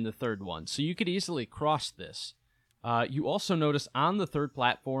and the third one. So you could easily cross this. You also notice on the third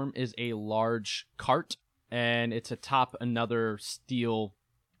platform is a large cart, and it's atop another steel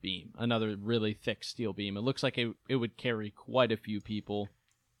beam, another really thick steel beam. It looks like it would carry quite a few people,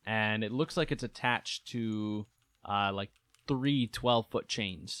 and it looks like it's attached to like 3 12-foot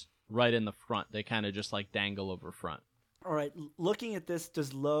chains right in the front. They kind of just like dangle over front. All right, looking at this,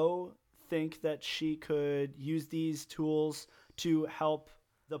 does Lo think that she could use these tools to help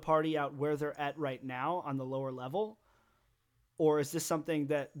the party out where they're at right now on the lower level? Or is this something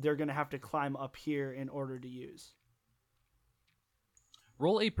that they're going to have to climb up here in order to use?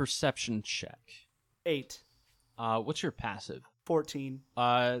 Roll a perception check. 8, What's your passive? 14.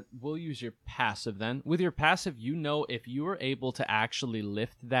 We'll use your passive then. With your passive, you know if you were able to actually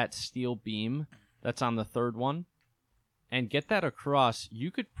lift that steel beam that's on the third one and get that across,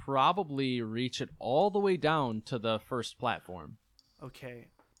 you could probably reach it all the way down to the first platform. Okay.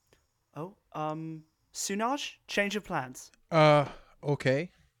 Oh, Sunaj, change of plans. Okay.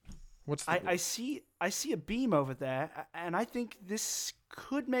 What's the... I see a beam over there, and I think this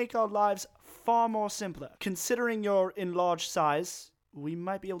could make our lives far more simpler. Considering your enlarged size, we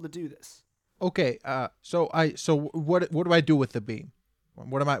might be able to do this. Okay, so what do I do with the beam?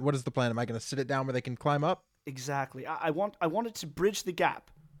 What is the plan? Am I going to sit it down where they can climb up? Exactly. I wanted to bridge the gap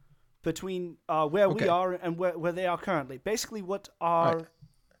between where we Okay. are and where they are currently. Basically, what our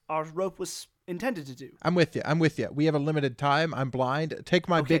rope was intended to do. I'm with you. We have a limited time. I'm blind. Take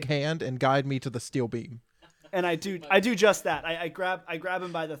my Okay. big hand and guide me to the steel beam. And I do just that. I grab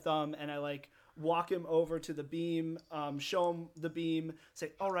him by the thumb and I like walk him over to the beam, show him the beam,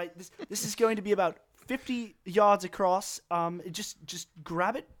 say, "All right, this is going to be about 50 yards across. Just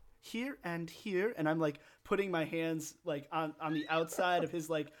grab it here, and I'm like putting my hands like on the outside of his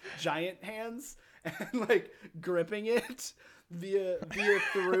like giant hands and like gripping it via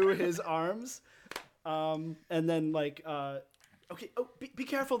through his arms. And then like okay, oh, be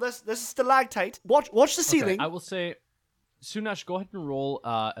careful. There's a stalactite. Watch the ceiling. I will say, Sunaj, go ahead and roll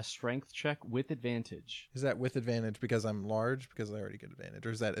a strength check with advantage. Is that with advantage because I'm large? Because I already get advantage,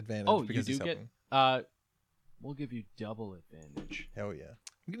 or is that advantage Oh, you because do he's get. helping? We'll give you double advantage. Hell yeah!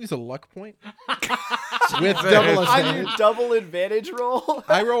 You can use a luck point with double On advantage. your double advantage roll.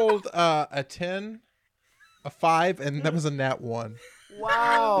 I rolled a 10, a 5, and that was a nat 1.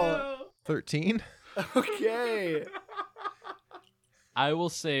 Wow. 13. Okay. I will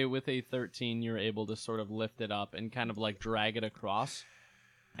say with a 13, you're able to sort of lift it up and kind of like drag it across.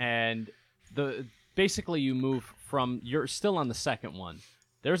 And basically you move from, you're still on the second one.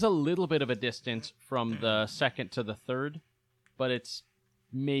 There's a little bit of a distance from the second to the third, but it's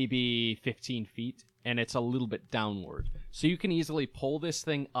maybe 15 feet and it's a little bit downward. So you can easily pull this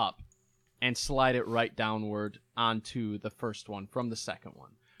thing up and slide it right downward onto the first one from the second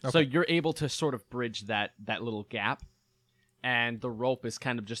one. So you're able to sort of bridge that little gap. And the rope is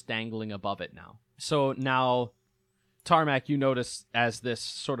kind of just dangling above it now. So now, Tarmac, you notice as this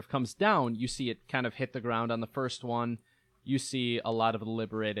sort of comes down, you see it kind of hit the ground on the first one. You see a lot of the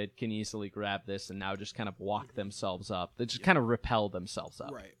liberated can easily grab this and now just kind of walk themselves up. They just kind of repel themselves up.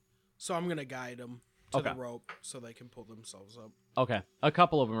 Right. So I'm gonna guide them to Okay. the rope so they can pull themselves up. Okay. A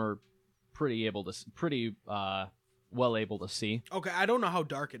couple of them are pretty well able to see. Okay, I don't know how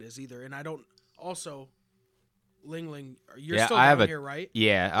dark it is either, and I don't also Ling, you're Yeah, still I have down a- here, right?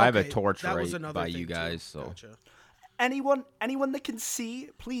 Yeah, I have a Okay, torch that was right another by thing you too. guys, so Gotcha. Anyone that can see,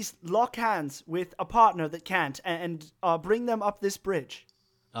 please lock hands with a partner that can't, and bring them up this bridge.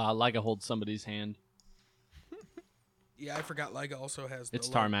 Liga holds somebody's hand. Yeah, I forgot Liga also has the It's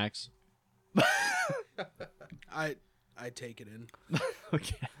Tarmax. I take it in.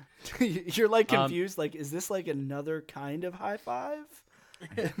 Okay. You're like confused. Like, is this like another kind of high five?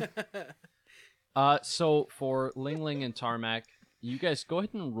 So for Ling and Tarmac, you guys go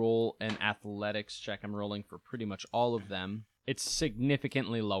ahead and roll an athletics check. I'm rolling for pretty much all of them. It's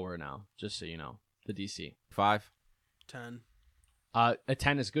significantly lower now, just so you know, the DC. 5. 10. A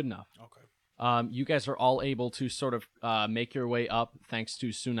 10 is good enough. Okay. You guys are all able to sort of make your way up thanks to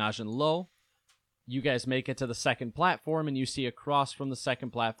Sunaj and Lo. You guys make it to the second platform, and you see across from the second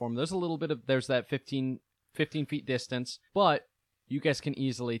platform, there's that 15 feet distance, but you guys can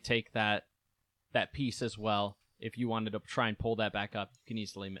easily take that piece as well. If you wanted to try and pull that back up, you can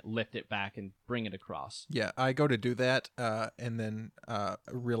easily lift it back and bring it across. Yeah, I go to do that, and then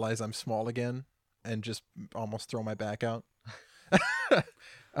realize I'm small again, and just almost throw my back out.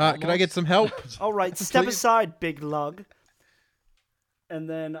 Can I get some help? All right, step Please. aside, big lug. And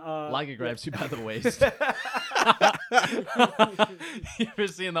then Liga grabs you by the waist. You ever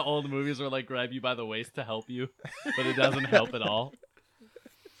seen the old movies where like grab you by the waist to help you, but it doesn't help at all?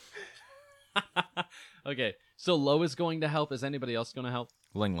 Okay, so Lo is going to help. Is anybody else going to help?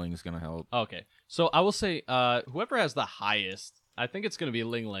 Ling's gonna help. Okay, so I will say whoever has the highest, I think it's going to be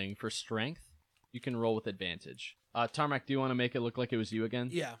Ling for strength. You can roll with advantage. Tarmac, do you want to make it look like it was you again?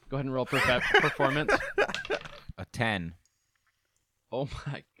 Yeah. Go ahead and roll performance. A 10 Oh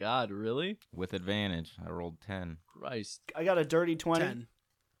my god, really? with advantage. I rolled 10. Christ. I got a dirty 20. 10.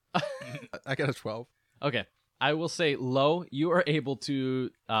 I got a 12. Okay, I will say, Lo, you are able to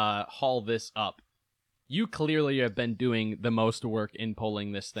haul this up. You clearly have been doing the most work in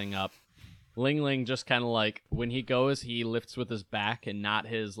pulling this thing up. Ling just kind of like, when he goes, he lifts with his back and not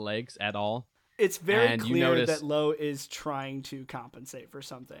his legs at all. It's very And you clear notice- that Lo is trying to compensate for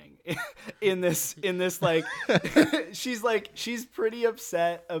something in this like she's pretty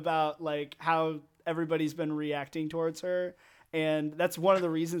upset about like how everybody's been reacting towards her, and that's one of the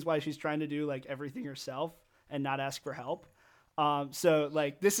reasons why she's trying to do like everything herself and not ask for help. So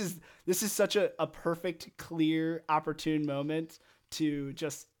like this is such a perfect, clear, opportune moment to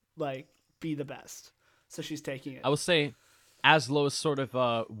just like be the best. So she's taking it. I will say, as Lo is sort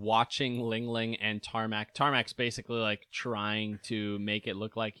of watching Ling and Tarmac, Tarmac's basically like trying to make it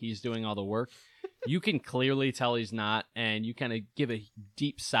look like he's doing all the work. You can clearly tell he's not, and you kind of give a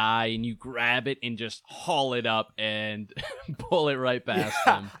deep sigh and you grab it and just haul it up and pull it right past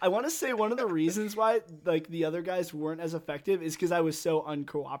him. I want to say one of the reasons why like the other guys weren't as effective is because I was so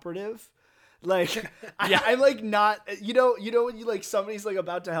uncooperative. Like I'm like not, you know when you like somebody's like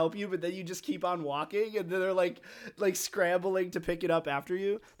about to help you, but then you just keep on walking and then they're like scrambling to pick it up after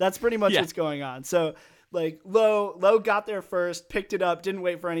you. That's pretty much what's going on. So like Lo got there first, picked it up, didn't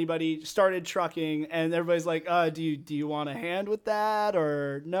wait for anybody, started trucking, and everybody's like, do you want a hand with that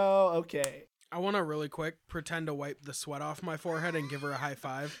or no? Okay. I want to really quick pretend to wipe the sweat off my forehead and give her a high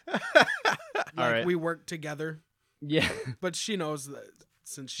five. Like All right. we work together, Yeah, but she knows that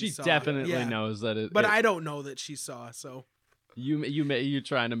since she saw it. definitely Yeah. knows that it. But I don't know that she saw, so you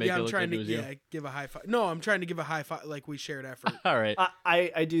trying to make it I'm look trying like it to was you. give a high five. No, I'm trying to give a high five like we shared effort. All right.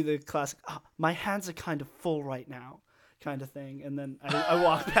 I do the classic, my hands are kind of full right now kind of thing, and then I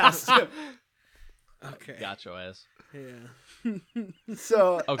walk past him. Okay. Got your ass. Yeah.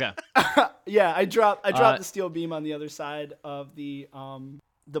 So Okay. yeah, I drop Uh, the steel beam on the other side of the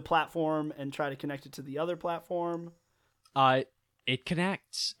platform and try to connect it to the other platform. It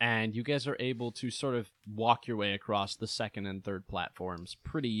connects, and you guys are able to sort of walk your way across the second and third platforms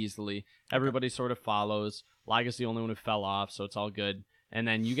pretty easily. Everybody sort of follows. Liga's the only one who fell off, so it's all good. And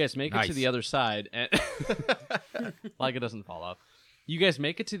then you guys make it to Nice. the other side, and Liga doesn't fall off. You guys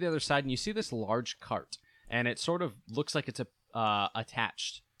make it to the other side, and you see this large cart, and it sort of looks like it's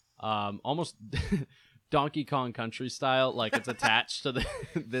attached, almost Donkey Kong Country style, like it's attached to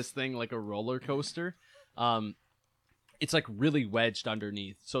this thing like a roller coaster. It's like really wedged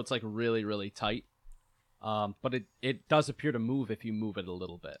underneath, so it's like really, really tight. But it does appear to move if you move it a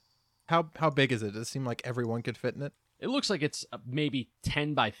little bit. How big is it? Does it seem like everyone could fit in it? It looks like it's maybe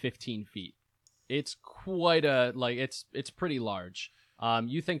 10 by 15 feet. It's quite it's pretty large.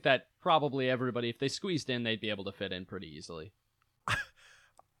 You think that probably everybody, if they squeezed in, they'd be able to fit in pretty easily.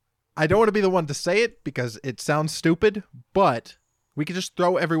 I don't want to be the one to say it because it sounds stupid, but we could just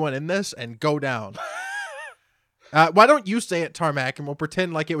throw everyone in this and go down. Why don't you say it, Tarmac, and we'll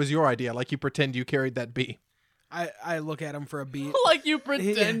pretend like it was your idea, like you pretend you carried that bee. I look at him for a beat. Like you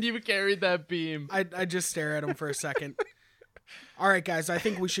pretend you carried that beam. I just stare at him for a second. All right, guys, I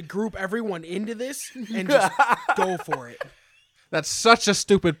think we should group everyone into this and just go for it. That's such a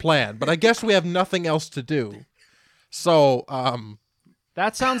stupid plan, but I guess we have nothing else to do. So,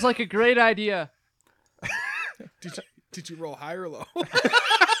 That sounds like a great idea. Did you roll high or low?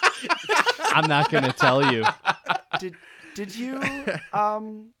 I'm not going to tell you. Did you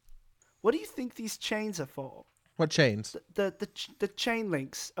what do you think these chains are for? what chains? The chain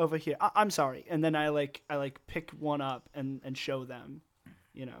links over here. I'm sorry. And then I pick one up and show them,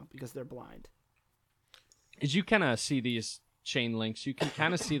 because they're blind. As you kind of see these chain links, you can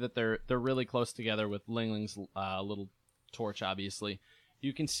kind of see that they're really close together with Lingling's little torch, obviously.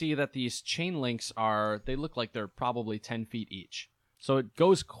 You can see that these chain links they look like they're probably 10 feet each. So it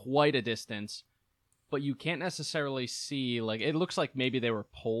goes quite a distance, but you can't necessarily see, it looks like maybe they were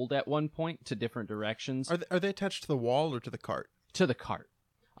pulled at one point to different directions. Are they attached to the wall or to the cart? To the cart.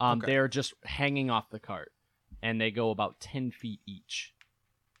 Okay. They're just hanging off the cart, and they go about 10 feet each.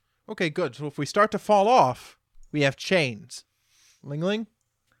 Okay, good. So if we start to fall off, we have chains. Lingling?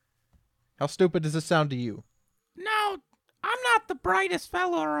 How stupid does this sound to you? Now, I'm not the brightest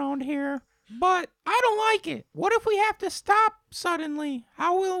fellow around here, but I don't like it. What if we have to stop suddenly?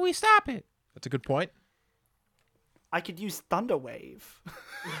 How will we stop it? That's a good point. I could use Thunder Wave.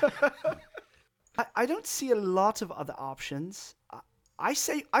 I don't see a lot of other options. I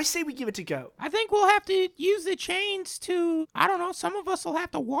say we give it a go. I think we'll have to use the chains to, I don't know, some of us will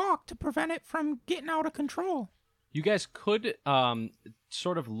have to walk to prevent it from getting out of control. You guys could,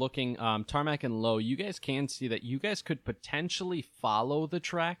 sort of looking, Tarmac and Low, you guys can see that you guys could potentially follow the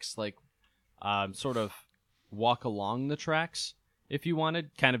tracks, sort of walk along the tracks if you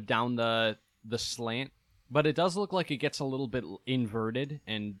wanted, kind of down the slant. But it does look like it gets a little bit inverted,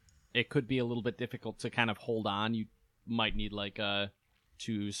 and it could be a little bit difficult to kind of hold on. You might need,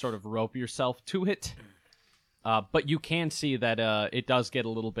 to sort of rope yourself to it. But you can see that it does get a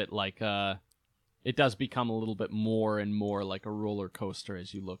little bit it does become a little bit more and more like a roller coaster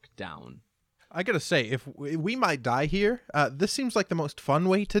as you look down. I gotta say, if we might die here, this seems like the most fun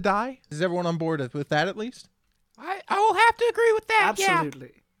way to die. Is everyone on board with that at least? I will have to agree with that,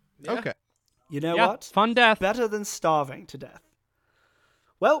 Absolutely. Yeah. Okay. You know Yeah, what? fun death. Better than starving to death.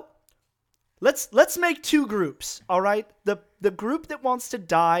 Well, let's make two groups, all right? The group that wants to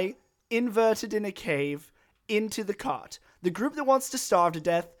die inverted in a cave into the cart. The group that wants to starve to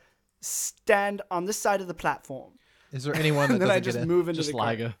death stand on this side of the platform. Is there anyone that And then doesn't I just get in? move into Just the cart.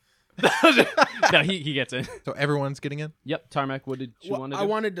 Liga. No, he gets in. So everyone's getting in? Yep, Tarmac, what did you Well, want to I do?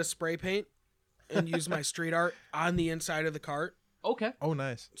 wanted to spray paint and use my street art on the inside of the cart Okay. Oh,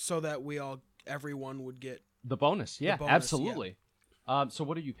 nice. so that everyone would get. The bonus, yeah, bonus, absolutely. So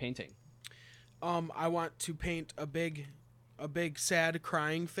what are you painting? I want to paint a big sad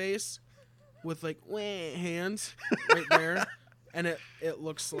crying face with wah hands right there, and it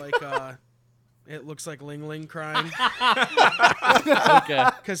looks like Ling Ling crying Okay.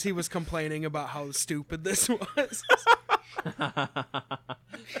 because he was complaining about how stupid this was.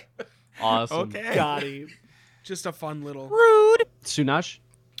 Awesome. Okay. Got him. Just a fun little. Rude. Sunash?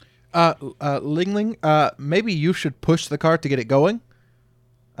 Lingling, maybe you should push the cart to get it going.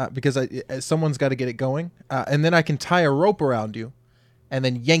 Because someone's got to get it going. And then I can tie a rope around you and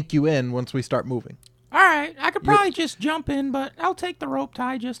then yank you in once we start moving. All right, I could probably just jump in, but I'll take the rope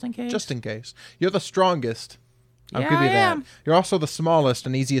tie just in case. Just in case. You're the strongest. I'll Yeah, give you I that. am. You're also the smallest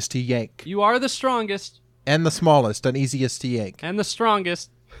and easiest to yank. You are the strongest And the smallest and easiest to yank. and the strongest.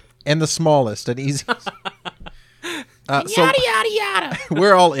 And the smallest and easiest. So yada yada yada.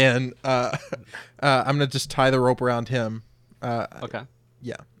 we're all in. I'm going to just tie the rope around him. Okay.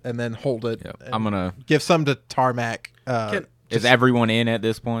 Yeah. And then hold it. Yep. and I'm gonna. give some to Tarmac. Is everyone in at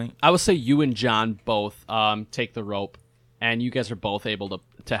this point? I will say you and John both take the rope, and you guys are both able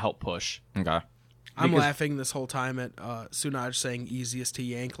to help push. Okay. I'm Because- laughing this whole time at Sunaj saying easiest to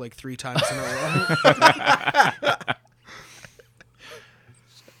yank 3 times in a row.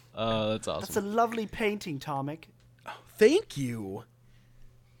 That's awesome. That's a lovely painting, Tarmac. Thank you.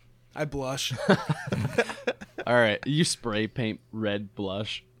 I blush. All right, you spray paint red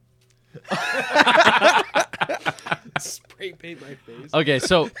blush. Spray paint my face. Okay,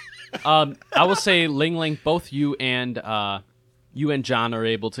 so I will say Ling Ling, both you and John are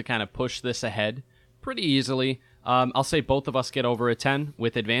able to kind of push this ahead pretty easily. I'll say both of us get over a 10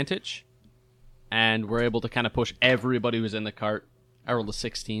 with advantage, and we're able to kind of push everybody who's in the cart. I rolled a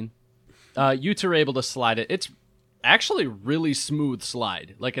 16. You two are able to slide it. It's actually really smooth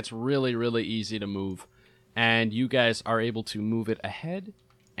slide. It's really, really easy to move. And you guys are able to move it ahead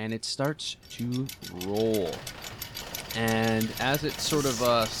and it starts to roll. And as it sort of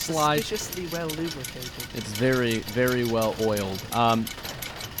slides, Suspiciously well lubricated. it's very, very well oiled.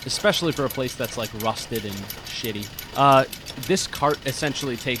 Especially for a place that's like rusted and shitty. This cart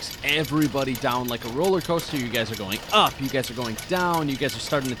essentially takes everybody down like a roller coaster. You guys are going up, you guys are going down, you guys are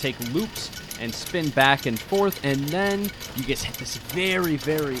starting to take loops and spin back and forth, and then you guys hit this very,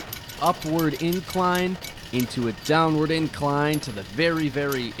 very upward incline into a downward incline to the very,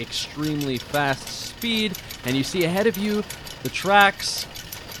 very extremely fast speed, and you see ahead of you the tracks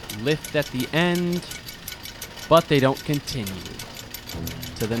lift at the end, but they don't continue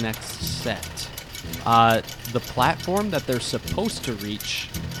to the next set. The platform that they're supposed to reach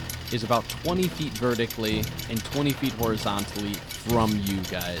is about 20 feet vertically and 20 feet horizontally from you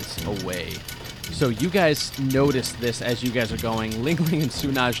guys away. So you guys notice this as you guys are going. Lingling and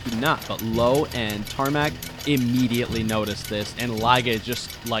Sunaj do not, but Lo and Tarmac immediately notice this, and Liga is just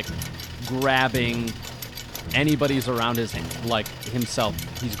like grabbing anybody's around his hand, like himself.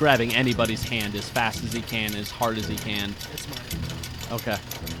 He's grabbing anybody's hand as fast as he can, as hard as he can. It's mine. Okay.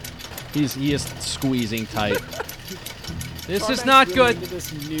 He is squeezing tight. This is Tarmac's not really good. into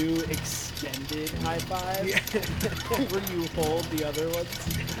this new extended high five, where you hold the other one's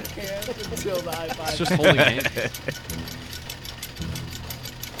hand until the high five. It's just holding hands.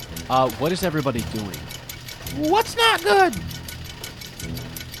 What is everybody doing? What's not good?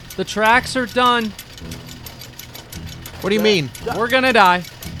 The tracks are done. What do you mean? We're gonna die.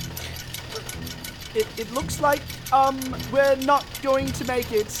 It looks like we're not going to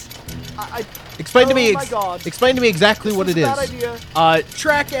make it. Explain to oh me. my God. Explain to me exactly what it This is. is a bad idea.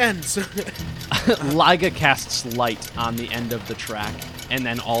 Track ends. Liga casts light on the end of the track, and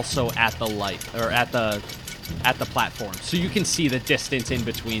then also at the light or at the platform, so you can see the distance in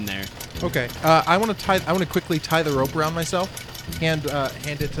between there. Okay. I want to quickly tie the rope around myself. Hand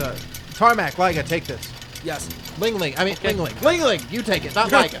it to Tarmac. Liga, take this. Yes. Lingling. I mean, Okay. Lingling, you take it.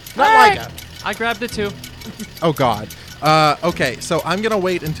 Not Liga. Not Alright. Liga. I grabbed it too. Oh God. Okay, so I'm gonna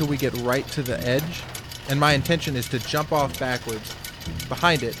wait until we get right to the edge, and my intention is to jump off backwards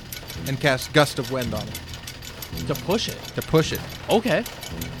behind it and cast Gust of Wind on it To push it. to push it. Okay.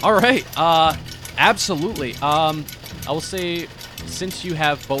 All right. Absolutely. I will say, since you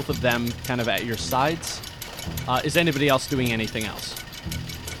have both of them kind of at your sides, is anybody else doing anything else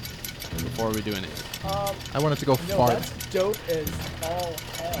before we do anything? I want it to go No, far. that's dope as all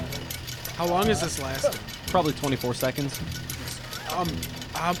hell. How long is this lasting? Probably 24 seconds.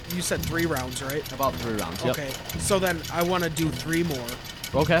 You said 3 rounds, right? About 3 rounds. Yep. Okay. So then I want to do 3 more.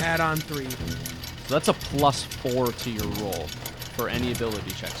 Okay. Add on 3. So that's a +4 to your roll for any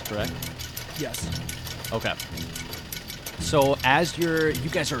ability checks, correct? Yes. Okay. So as you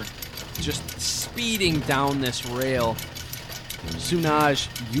guys are just speeding down this rail, Sunaj,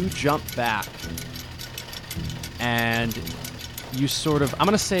 you jump back, and you sort of, I'm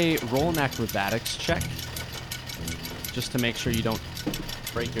going to say roll an acrobatics check, just to make sure you don't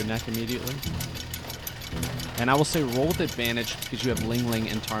break your neck immediately. And I will say roll with advantage because you have Lingling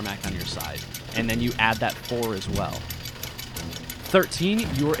and Tarmac on your side. And then you add that 4 as well. 13,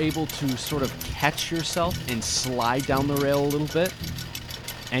 you are able to sort of catch yourself and slide down the rail a little bit.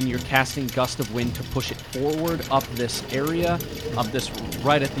 And you're casting Gust of Wind to push it forward up this area, up this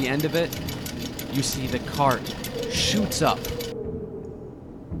right at the end of it. You see the cart shoots up.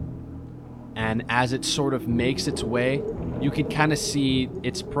 And as it sort of makes its way, you can kind of see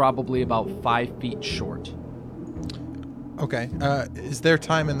it's probably about 5 feet short. Okay. Is there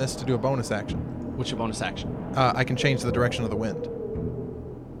time in this to do a bonus action? What's your bonus action? I can change the direction of the wind.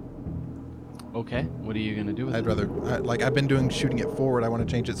 Okay, what are you going to do with I'd it? rather, like I've been doing shooting it forward. I want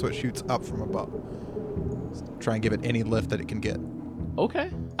to change it so it shoots up from above. Try and give it any lift that it can get.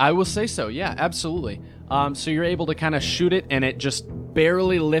 Okay, I will say so. Yeah, absolutely. So you're able to kind of shoot it, and it just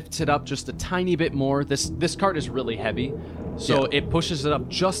barely lifts it up just a tiny bit more. This cart is really heavy, so Yeah. it pushes it up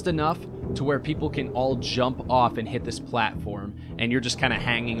just enough to where people can all jump off and hit this platform, and you're just kind of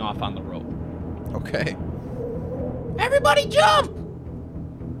hanging off on the rope. Okay. Everybody jump!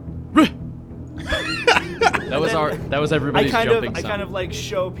 That was everybody's jumping I sound. kind of like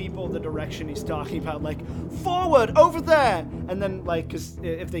show people the direction he's talking about, like forward over there, and then like because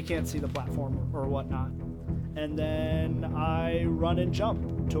if they can't see the platform or whatnot, and then I run and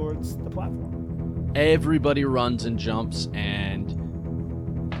jump towards the platform. Everybody runs and jumps, and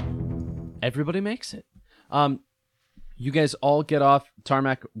everybody makes it. You guys all get off.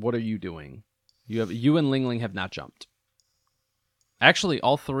 Tarmac, what are you doing? You and Lingling have not jumped. Actually,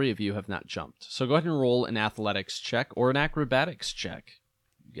 all 3 of you have not jumped. So go ahead and roll an athletics check or an acrobatics check.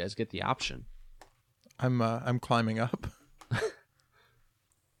 You guys get the option. I'm climbing up.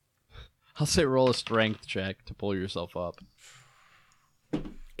 I'll say roll a strength check to pull yourself up.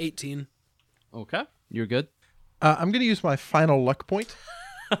 18. Okay, you're good. I'm going to use my final luck point.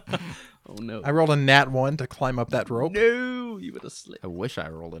 Oh no. I rolled a nat 1 to climb up that rope. No, you would have slipped. I wish I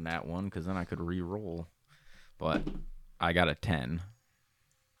rolled a nat 1 because then I could re-roll. But I got a 10.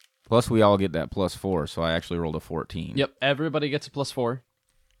 Plus, we all get that +4, so I actually rolled a 14. Yep, everybody gets a +4.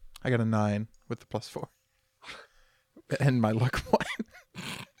 I got a 9 with the +4. And my luck point.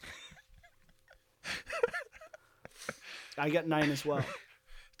 I got 9 as well.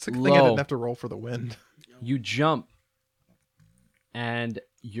 It's a good thing I Low. didn't have to roll for the wind. You jump, and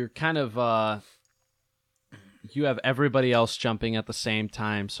you're kind of you have everybody else jumping at the same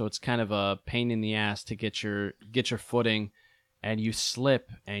time, so it's kind of a pain in the ass to get your footing, and you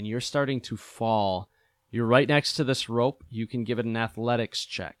slip, and you're starting to fall. You're right next to this rope. You can give it an athletics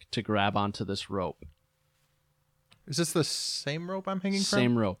check to grab onto this rope. Is this the same rope I'm hanging from?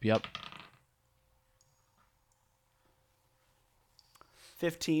 Same rope. Yep.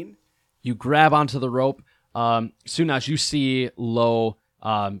 15. You grab onto the rope. Soon as you see Lo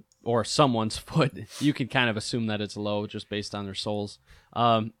or someone's foot, you can kind of assume that it's Lo just based on her soles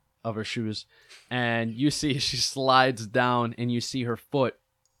of her shoes. And you see she slides down, and you see her foot.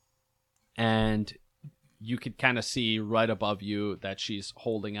 And you could kind of see right above you that she's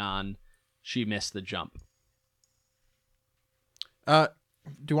holding on. She missed the jump.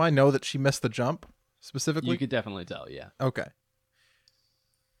 Do I know that she missed the jump specifically? You could definitely tell, yeah. Okay.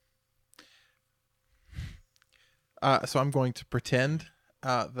 So I'm going to pretend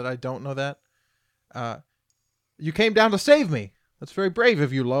that I don't know that. You came down to save me. That's very brave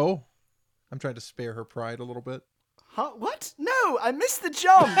of you, Lo. I'm trying to spare her pride a little bit. Huh? What? No, I missed the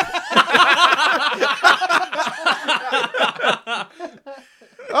jump.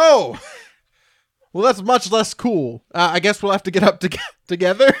 Oh! Well, that's much less cool. I guess we'll have to get up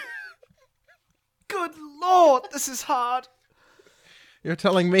together. Good lord, this is hard. You're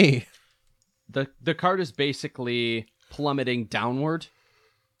telling me. The cart is basically plummeting downward.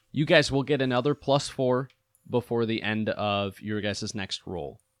 You guys will get another +4 before the end of your guys' next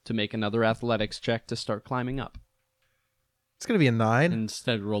roll to make another athletics check to start climbing up. It's going to be a 9.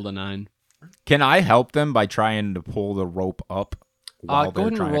 Instead, roll a 9. Can I help them by trying to pull the rope up? While Go ahead they're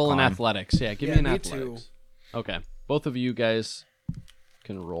and trying roll to an climb? athletics. Yeah, give Yeah, me an me athletics. Okay, both of you guys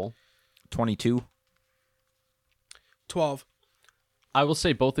can roll. 22. 12. I will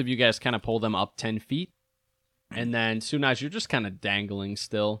say both of you guys kind of pull them up 10 feet. And then Sunaj, you're just kind of dangling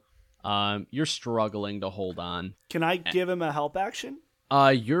still. You're struggling to hold on. Can I give him a help action?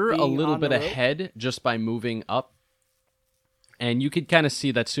 You're a Being little on bit the rope? ahead just by moving up. And you could kind of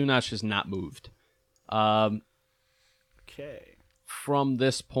see that Sunaj is not moved. Okay. From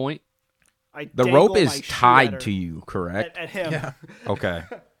this point, I The dangle rope my is shoe at tied her- to you, correct? at him. Yeah. Okay.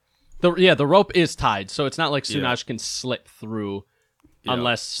 the rope is tied, so it's not like Yeah. Sunaj can slip through Yeah.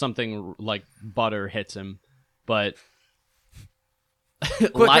 unless something like butter hits him. But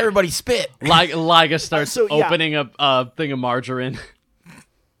Quick, everybody spit. Liga starts So, yeah. opening a thing of margarine.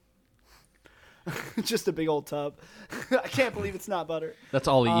 Just a big old tub. I can't believe it's not butter. That's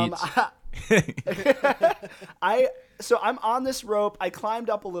all he eats. So I'm on this rope. I climbed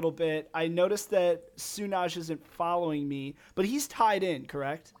up a little bit. I noticed that Sunaj isn't following me, but he's tied in,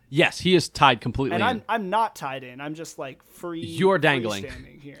 correct? Yes, he is tied completely And in. I'm not tied in. I'm just like free. You're dangling.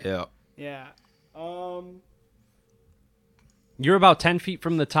 Standing here. Yeah. Yeah. You're about 10 feet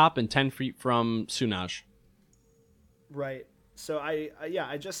from the top and 10 feet from Sunaj. Right. So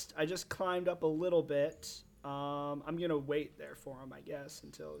I just climbed up a little bit. I'm gonna wait there for him, I guess,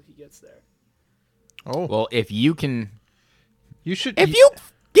 until he gets there. Oh, Well, if you can, you should. If you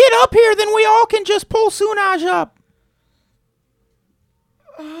get up here, then we all can just pull Sunaj up.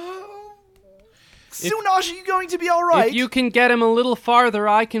 Sunaj, are you going to be all right? If you can get him a little farther,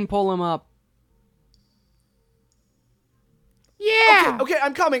 I can pull him up. Yeah. Okay,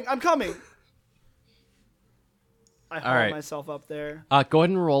 I'm coming. I haul right. myself up there. Go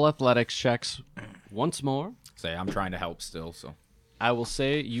ahead and roll athletics checks once more. say I'm trying to help still, so I will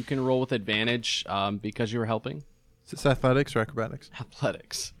say you can roll with advantage because you're helping. Is this athletics or acrobatics?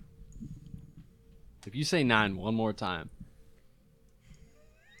 Athletics. If you say 9 one more time.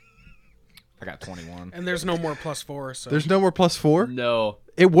 I got 21. And there's no more +4, so There's no more +4? No.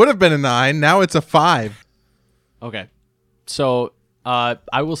 It would have been a 9. Now it's a 5. Okay. So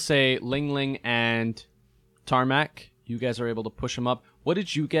I will say Ling Ling and Tarmac, you guys are able to push him up. What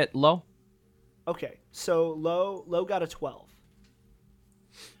did you get, Lo? Okay, so Lo got a 12.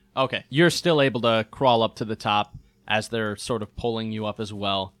 Okay. You're still able to crawl up to the top as they're sort of pulling you up as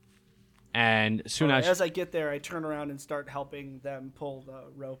well. And soon as As I get there, I turn around and start helping them pull the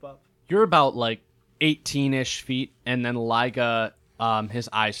rope up. You're about like 18-ish feet, and then Liga, his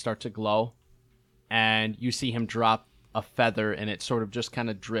eyes start to glow, and you see him drop a feather, and it sort of just kind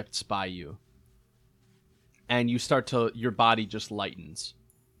of drifts by you. And your body just lightens,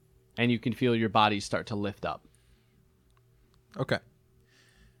 and you can feel your body start to lift up. Okay.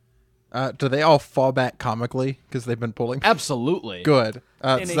 Do they all fall back comically because they've been pulling? Absolutely. Good.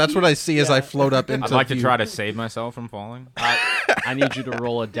 So that's what I see as I float up into I'd like to view. try to save myself from falling. I need you to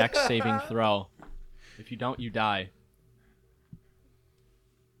roll a dex saving throw. If you don't, you die.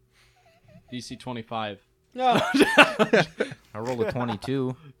 DC 25. I rolled a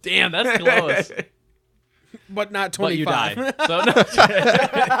 22. Damn, that's close. But not But you 25.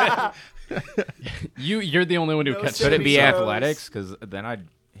 die. So you're the only one who catches Could it be Saving throws. athletics? Because then I'd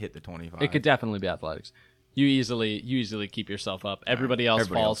hit the 25. It could definitely be athletics. You easily keep yourself up. Everybody else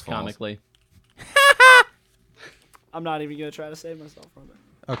Everybody falls else falls. comically. I'm not even gonna try to save myself from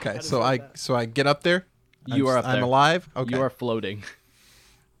it. Okay, just so like I that. so I get up there. You are up I'm there. alive. Okay. You are floating.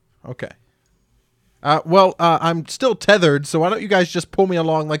 Okay. I'm still tethered, so why don't you guys just pull me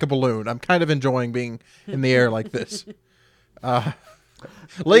along like a balloon? I'm kind of enjoying being in the air like this.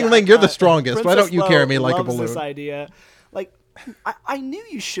 Ling Ling, you're the strongest. Why don't you carry me like a loves this balloon? idea. Like, I knew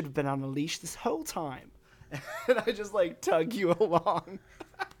you should have been on a leash this whole time. And I just, like, tug you along.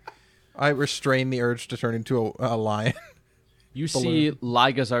 I restrain the urge to turn into a lion. You see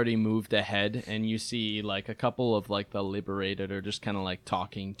Liga's already moved ahead, and you see like a couple of like the Liberated are just kind of like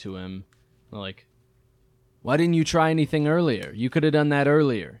talking to him. They're like, why didn't you try anything earlier? You could have done that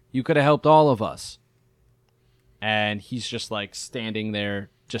earlier. You could have helped all of us. And he's just like standing there,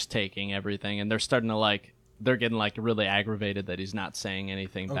 just taking everything, and they're starting to like, they're getting like really aggravated that he's not saying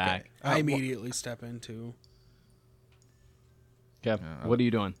anything back. I immediately step in too. Okay, what are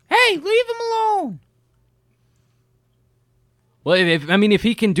you doing? Hey, leave him alone. Well, if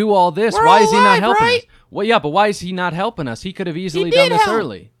he can do all this, We're why all is he not alive, helping right? us? Well, yeah, but why is he not helping us? He could have easily did done this help.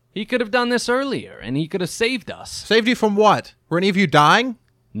 early. He could have done this earlier, and he could have saved us. Saved you from what? Were any of you dying?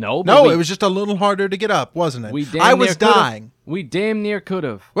 No, but No, we, it was just a little harder to get up, wasn't it? we damn I near was could've- dying. We damn near could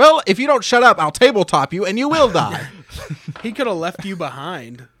have. Well, if you don't shut up, I'll tabletop you and you will die. He could have left you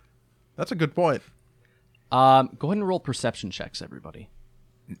behind. That's a good point. Go ahead and roll perception checks, everybody.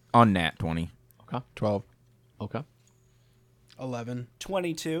 On nat 20. Okay. 12. Okay. 11.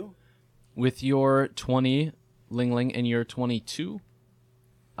 22. With your 20, Ling Ling, and your 22,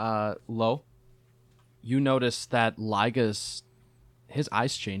 Low, you notice that Liga's, his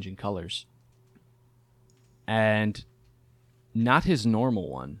eyes changing colors. And not his normal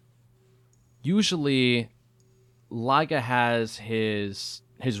one. Usually, Liga has his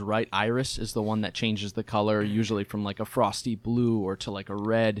right iris is the one that changes the color, usually from like a frosty blue or to like a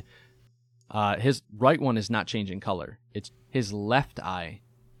red. His right one is not changing color. It's his left eye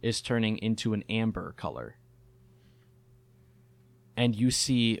is turning into an amber color. And you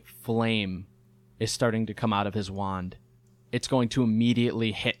see flame is starting to come out of his wand. It's going to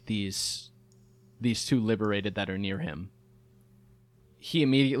immediately hit these two Liberated that are near him. He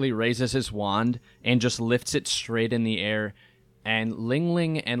immediately raises his wand and just lifts it straight in the air. And Ling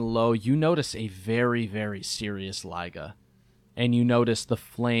Ling and Lo, you notice a very, very serious Liga. And you notice the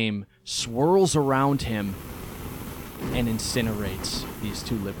flame swirls around him and incinerates these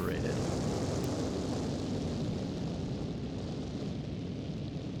two Liberated.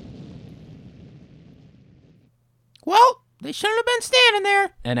 Well, they shouldn't have been standing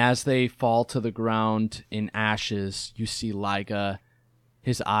there. And as they fall to the ground in ashes, you see Liga,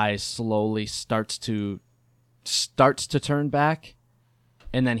 his eyes slowly starts to turn back,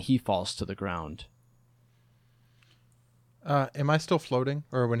 and then he falls to the ground. Am I still floating?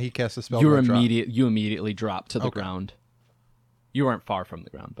 Or when he casts a spell, You do I drop? immediately drop to the Okay. ground. You weren't far from the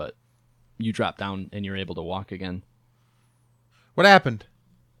ground, but you drop down and you're able to walk again. What happened?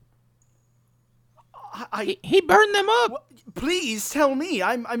 He burned them up. Please tell me.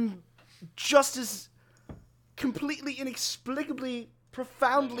 I'm just as completely, inexplicably,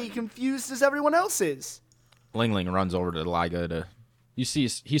 profoundly confused as everyone else is. Ling Ling runs over to Liga to... You see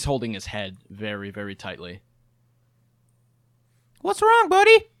he's holding his head very, very tightly. What's wrong,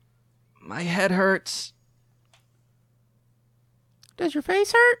 buddy? My head hurts. Does your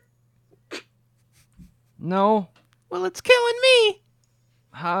face hurt? No. Well, it's killing me.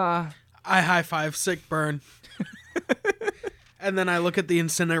 Ha. I high five sick burn. And then I look at the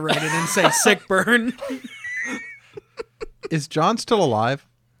incinerated and say sick burn. Is John still alive?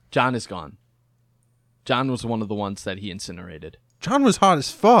 John is gone. John was one of the ones that he incinerated. John was hot as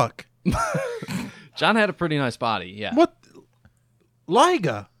fuck. John had a pretty nice body, yeah. What?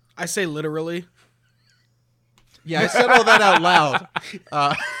 Liga. I say literally. Yeah, I said all that out loud.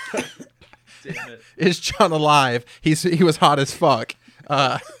 Is John alive? He was hot as fuck.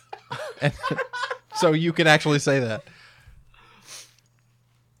 And so you can actually say that.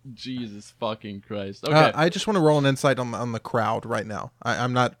 Jesus fucking Christ. Okay. I just want to roll an insight on the crowd right now.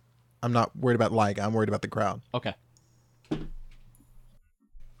 I'm not worried about Liga. I'm worried about the crowd. Okay.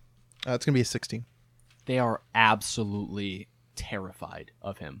 It's gonna be a 16. They are absolutely terrified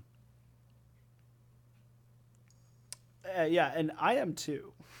of him. Yeah, and I am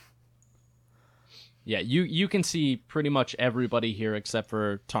too. Yeah, you can see pretty much everybody here except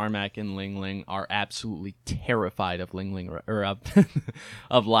for Tarmac and Ling Ling are absolutely terrified of Ling Ling or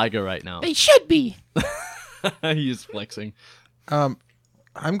of Liga right now. They should be. He's flexing. I'm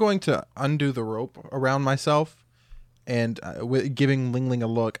going to undo the rope around myself, and giving Ling Ling a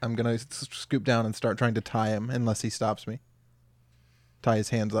look, I'm gonna scoop down and start trying to tie him unless he stops me. Tie his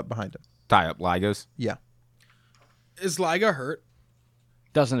hands up behind him. Tie up Ligos. Yeah. Is Liga hurt?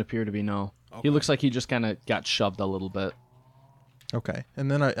 Doesn't appear to be, no. Okay. He looks like he just kind of got shoved a little bit. Okay, and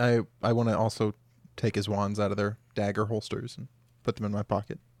then I want to also take his wands out of their dagger holsters and put them in my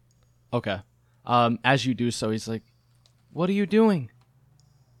pocket. Okay. As you do so, he's like, "What are you doing?"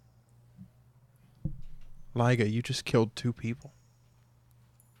 Liga, you just killed 2 people.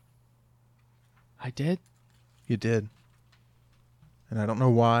 I did? You did. And I don't know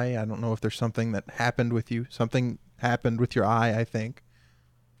why. I don't know if there's something that happened with you. Something happened with your eye, I think.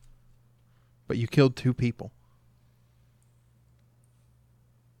 But you killed 2 people.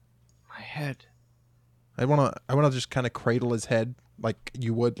 My head. I wanna just kind of cradle his head like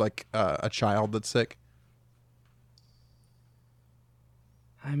you would like a child that's sick.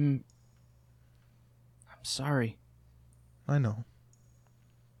 I'm sorry. I know.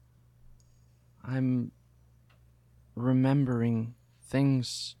 I'm remembering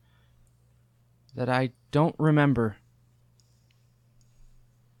things that I don't remember.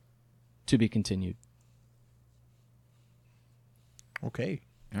 To be continued. Okay.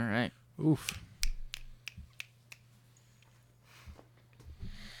 All right. Oof.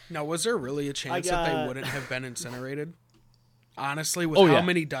 Now, was there really a chance that they wouldn't have been incinerated? Honestly, with Oh, how yeah.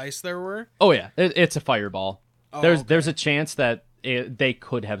 many dice there were? Oh yeah, it's a fireball. Oh, There's okay. a chance that they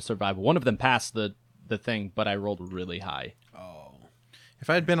could have survived. One of them passed the thing, but I rolled really high. Oh. If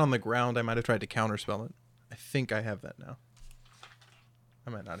I had been on the ground, I might have tried to counterspell it. I think I have that now. I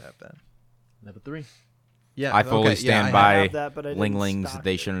might not have that. Level 3. Yeah, I fully okay, yeah, stand I by have that, but I didn't Ling Ling's. stock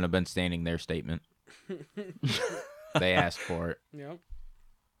They it. shouldn't have been standing there statement. They asked for it. Yep.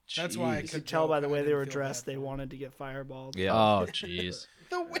 That's why I You could could tell joke, by the I way they didn't were feel dressed, bad they for wanted to get fireballed. Yeah. Oh jeez.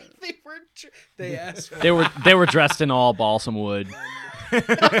 the way they were. They asked for They were dressed in all balsam wood. Well,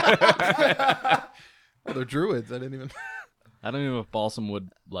 they're druids. I didn't even. I don't know if balsam wood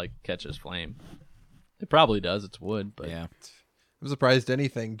like catches flame. It probably does. It's wood, but Yeah. I'm surprised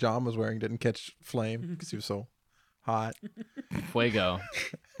anything John was wearing didn't catch flame because he was so hot. fuego.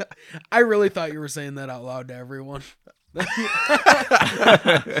 I really thought you were saying that out loud to everyone. I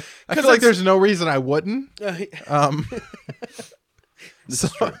feel like there's no reason I wouldn't. So,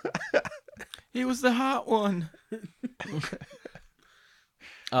 He was the hot one.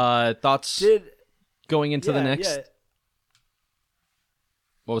 Thoughts Did going into the yeah, next? Yeah.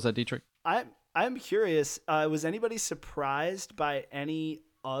 What was that, Dietrich? I'm curious. Was anybody surprised by anybody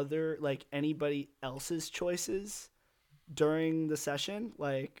else's choices during the session?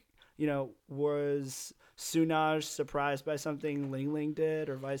 Like, was Sunaj surprised by something Ling Ling did,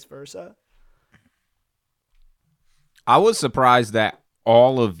 or vice versa? I was surprised that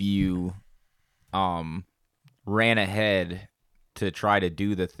all of you ran ahead to try to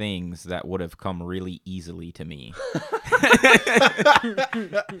do the things that would have come really easily to me.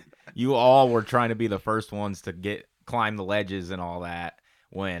 You all were trying to be the first ones to climb the ledges and all that,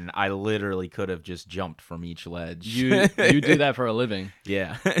 when I literally could have just jumped from each ledge. You do that for a living.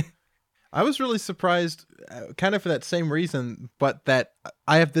 Yeah. I was really surprised, kind of for that same reason, but that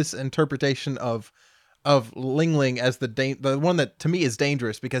I have this interpretation of Ling Ling as the one that to me is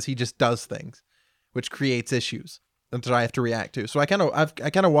dangerous because he just does things, which creates issues that I have to react to. So I kind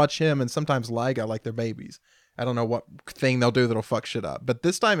of watch him and sometimes Liga like they're babies. I don't know what thing they'll do that'll fuck shit up. But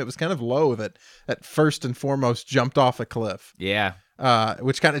this time it was kind of low that first and foremost jumped off a cliff, Yeah.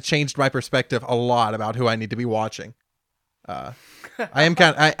 which kind of changed my perspective a lot about who I need to be watching. I'm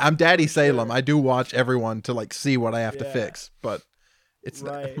Daddy Salem. I do watch everyone to like see what I have to Yeah. fix, but it's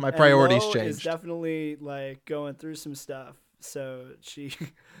Right. my And priorities Lo is changed. definitely like going through some stuff. So she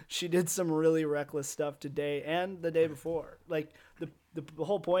did some really reckless stuff today and the day before. Like the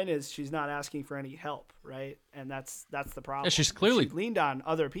whole point is she's not asking for any help, right? And that's the problem. Yeah, she's If clearly- she leaned on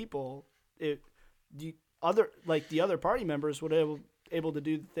other people. the other party members would able to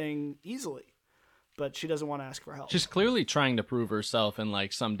do the thing easily, but she doesn't want to ask for help. She's clearly trying to prove herself in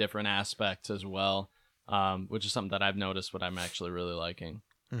like some different aspects as well, which is something that I've noticed what I'm actually really liking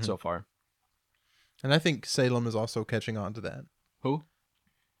so far. And I think Salem is also catching on to that. Who?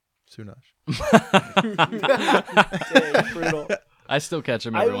 Sunash. Dang, brutal. I still catch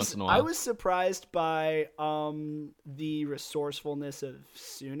him every once in a while. I was surprised by the resourcefulness of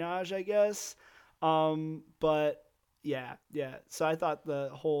Sunaj, I guess. But yeah. So I thought the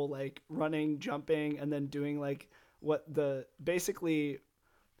whole like running, jumping, and then doing like what the basically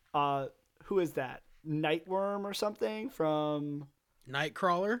who is that? Nightworm or something from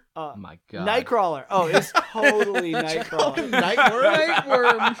Nightcrawler. Oh my god. Nightcrawler. Oh, it's totally Nightcrawler.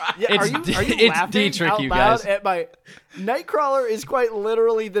 Nightworm. Yeah, It's are you it's laughing Dietrich, out you loud guys. at my Nightcrawler is quite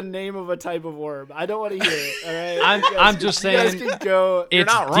literally the name of a type of worm. I don't want to hear it. All right, I'm just you guys saying, can go.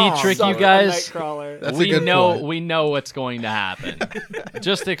 It's not wrong. Dietrich, suck you a guys. Nightcrawler. That's a we good know point. we know what's going to happen.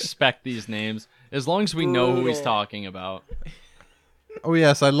 Just expect these names as long as we know who he's Brutal. talking about. Oh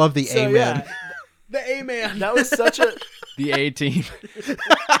yes, I love the So Amen. yeah, The A-Man. that was such a. The A team.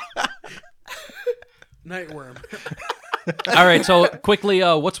 Nightworm. All right, so quickly,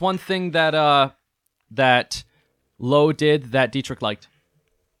 what's one thing that that Lo did that Dietrich liked?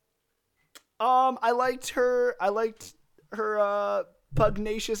 I liked her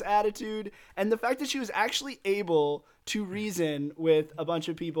pugnacious attitude and the fact that she was actually able to reason with a bunch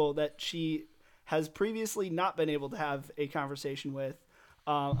of people that she has previously not been able to have a conversation with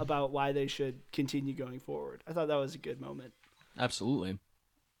about why they should continue going forward. I thought that was a good moment. Absolutely.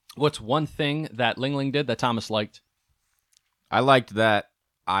 What's one thing that Ling Ling did that Thomas liked? I liked that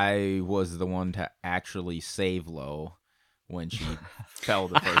I was the one to actually save Lo when she fell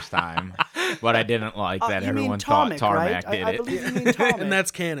the first time, but I didn't like that You mean everyone thought Tomek, Tarmac right? did I it. believe you mean Tomek. And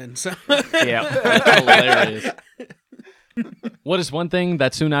that's canon. So Yeah. That's hilarious. What is one thing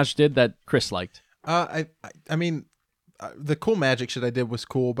that Sunaj did that Chris liked? I mean, the cool magic shit I did was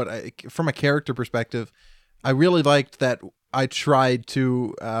cool, but from a character perspective, I really liked that I tried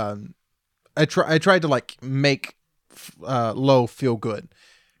to I tried to like make Lo feel good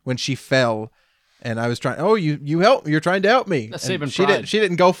when she fell, and I was trying. Oh, you're trying to help me. That's And saving she pride. didn't. She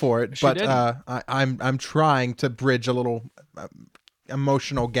didn't go for it, She but didn't. I'm trying to bridge a little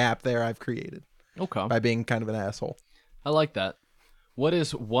emotional gap there I've created Okay. by being kind of an asshole. I like that. What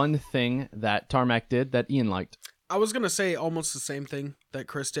is one thing that Tarmac did that Ian liked? I was going to say almost the same thing that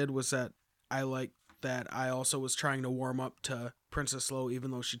Chris did, was that I liked that I also was trying to warm up to Princess Lo,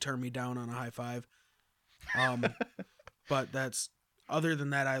 even though she turned me down on a high five. But that's, other than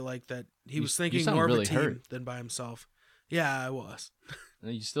that, I like that he You- was you thinking sound more really of a team hurt. than by himself. Yeah, I was.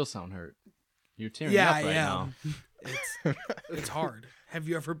 You still sound hurt. You're tearing Yeah, up I right am. It's hard. Have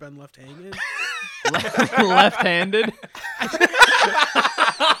you ever been left-handed? now. Left-handed?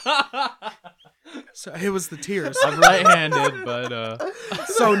 So it was the tears. I'm right-handed, but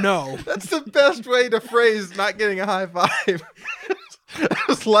So no. That's the best way to phrase not getting a high five. I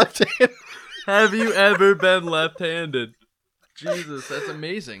was left-handed. have you ever been left-handed? Jesus, that's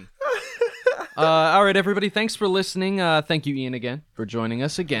amazing. All right, everybody, thanks for listening. Thank you, Ian, again, for joining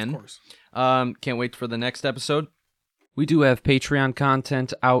us again. Of course. Can't wait for the next episode. We do have Patreon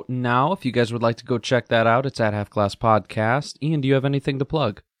content out now. If you guys would like to go check that out, it's at Half Class Podcast. Ian, do you have anything to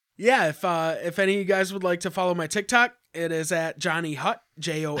plug? Yeah, if any of you guys would like to follow my TikTok, it is at Johnny Hut,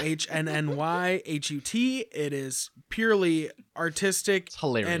 JohnnyHut. It is purely artistic It's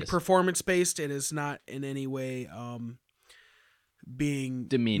hilarious. and performance based. It is not in any way being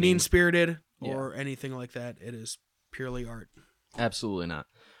Demeaning. mean-spirited or anything like that. It is purely art. Absolutely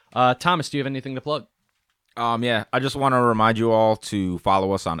not. Thomas, do you have anything to plug? Yeah, I just want to remind you all to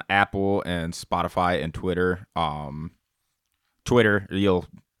follow us on Apple and Spotify and Twitter. Twitter, you'll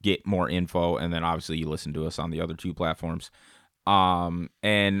get more info, and then obviously you listen to us on the other two platforms.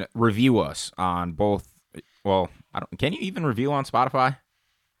 And review us on both. Well, can you even review on Spotify?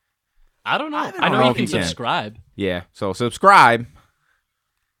 I don't know. I don't I know know you if can you can. subscribe. Yeah, so subscribe.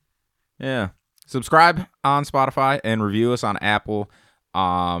 Yeah, subscribe on Spotify and review us on Apple.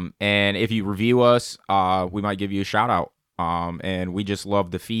 And if you review us, we might give you a shout out. And we just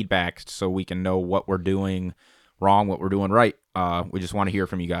love the feedback so we can know what we're doing wrong, what we're doing right. We just want to hear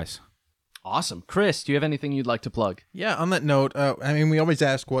from you guys. Awesome. Chris, do you have anything you'd like to plug? Yeah, on that note, I mean, we always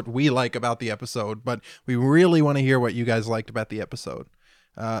ask what we like about the episode, but we really want to hear what you guys liked about the episode.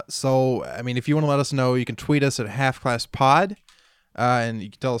 So, I mean, if you want to let us know, you can tweet us at halfclasspod, and you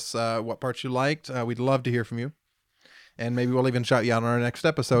can tell us what parts you liked. We'd love to hear from you. And maybe we'll even shout you out on our next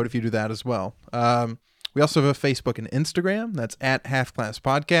episode if you do that as well. We also have a Facebook and Instagram. That's at Half Class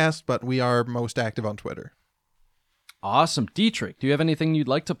Podcast, but we are most active on Twitter. Awesome. Dietrich, do you have anything you'd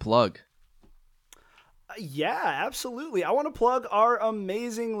like to plug? Yeah, absolutely. I want to plug our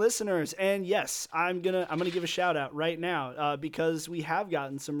amazing listeners, and yes, I'm gonna give a shout out right now because we have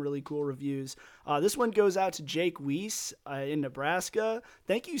gotten some really cool reviews. This one goes out to Jake Weiss in Nebraska.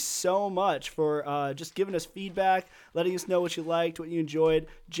 Thank you so much for just giving us feedback, letting us know what you liked, what you enjoyed.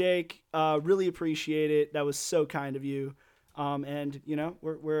 Jake, really appreciate it. That was so kind of you. And you know,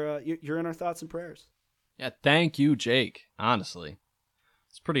 you're in our thoughts and prayers. Yeah, thank you, Jake. Honestly,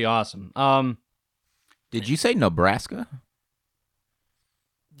 it's pretty awesome. Did you say Nebraska?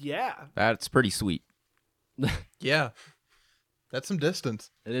 Yeah. That's pretty sweet. Yeah. That's some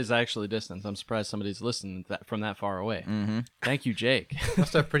distance. It is actually distance. I'm surprised somebody's listening from that far away. Mm-hmm. Thank you, Jake.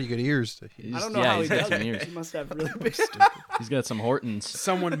 Must have pretty good ears. I don't know how he he's got does some it. ears. He must have really big. He's got some Hortons.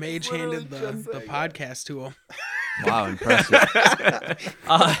 Someone mage handed literally just the saying podcast to him. Wow, impressive.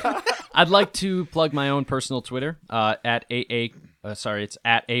 I'd like to plug my own personal Twitter at it's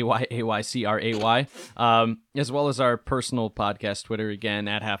at AYAYCRAY, as well as our personal podcast Twitter, again,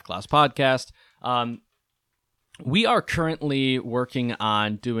 at Half Class Podcast. We are currently working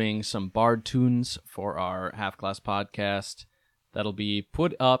on doing some Bard tunes for our Half Class Podcast that'll be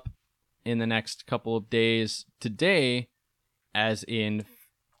put up in the next couple of days. Today, as in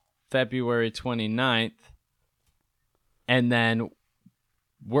February 29th, and then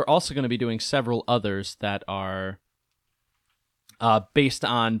we're also going to be doing several others that are based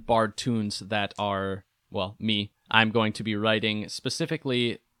on Bard tunes that are, well, me. I'm going to be writing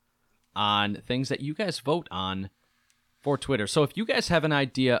specifically on things that you guys vote on for Twitter. So if you guys have an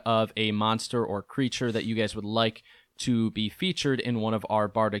idea of a monster or creature that you guys would like to be featured in one of our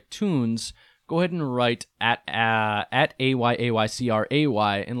bardic tunes, go ahead and write at AYAYCRAY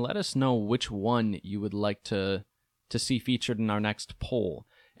and let us know which one you would like to see featured in our next poll.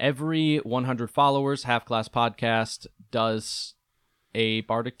 Every 100 followers, Half Class Podcast does a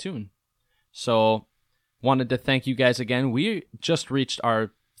bardic tune. So wanted to thank you guys again. We just reached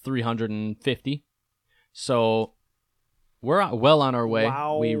our 350. So we're well on our way.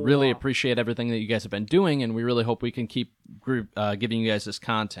 Wow. We really appreciate everything that you guys have been doing, and we really hope we can keep giving you guys this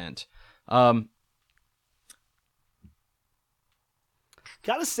content. Gotta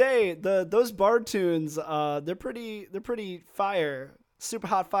say, those Bard tunes, they're pretty fire, super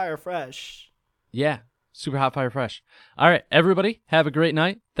hot fire fresh. Yeah, super hot fire fresh. All right, everybody, have a great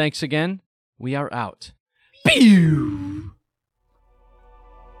night. Thanks again. We are out. Pew!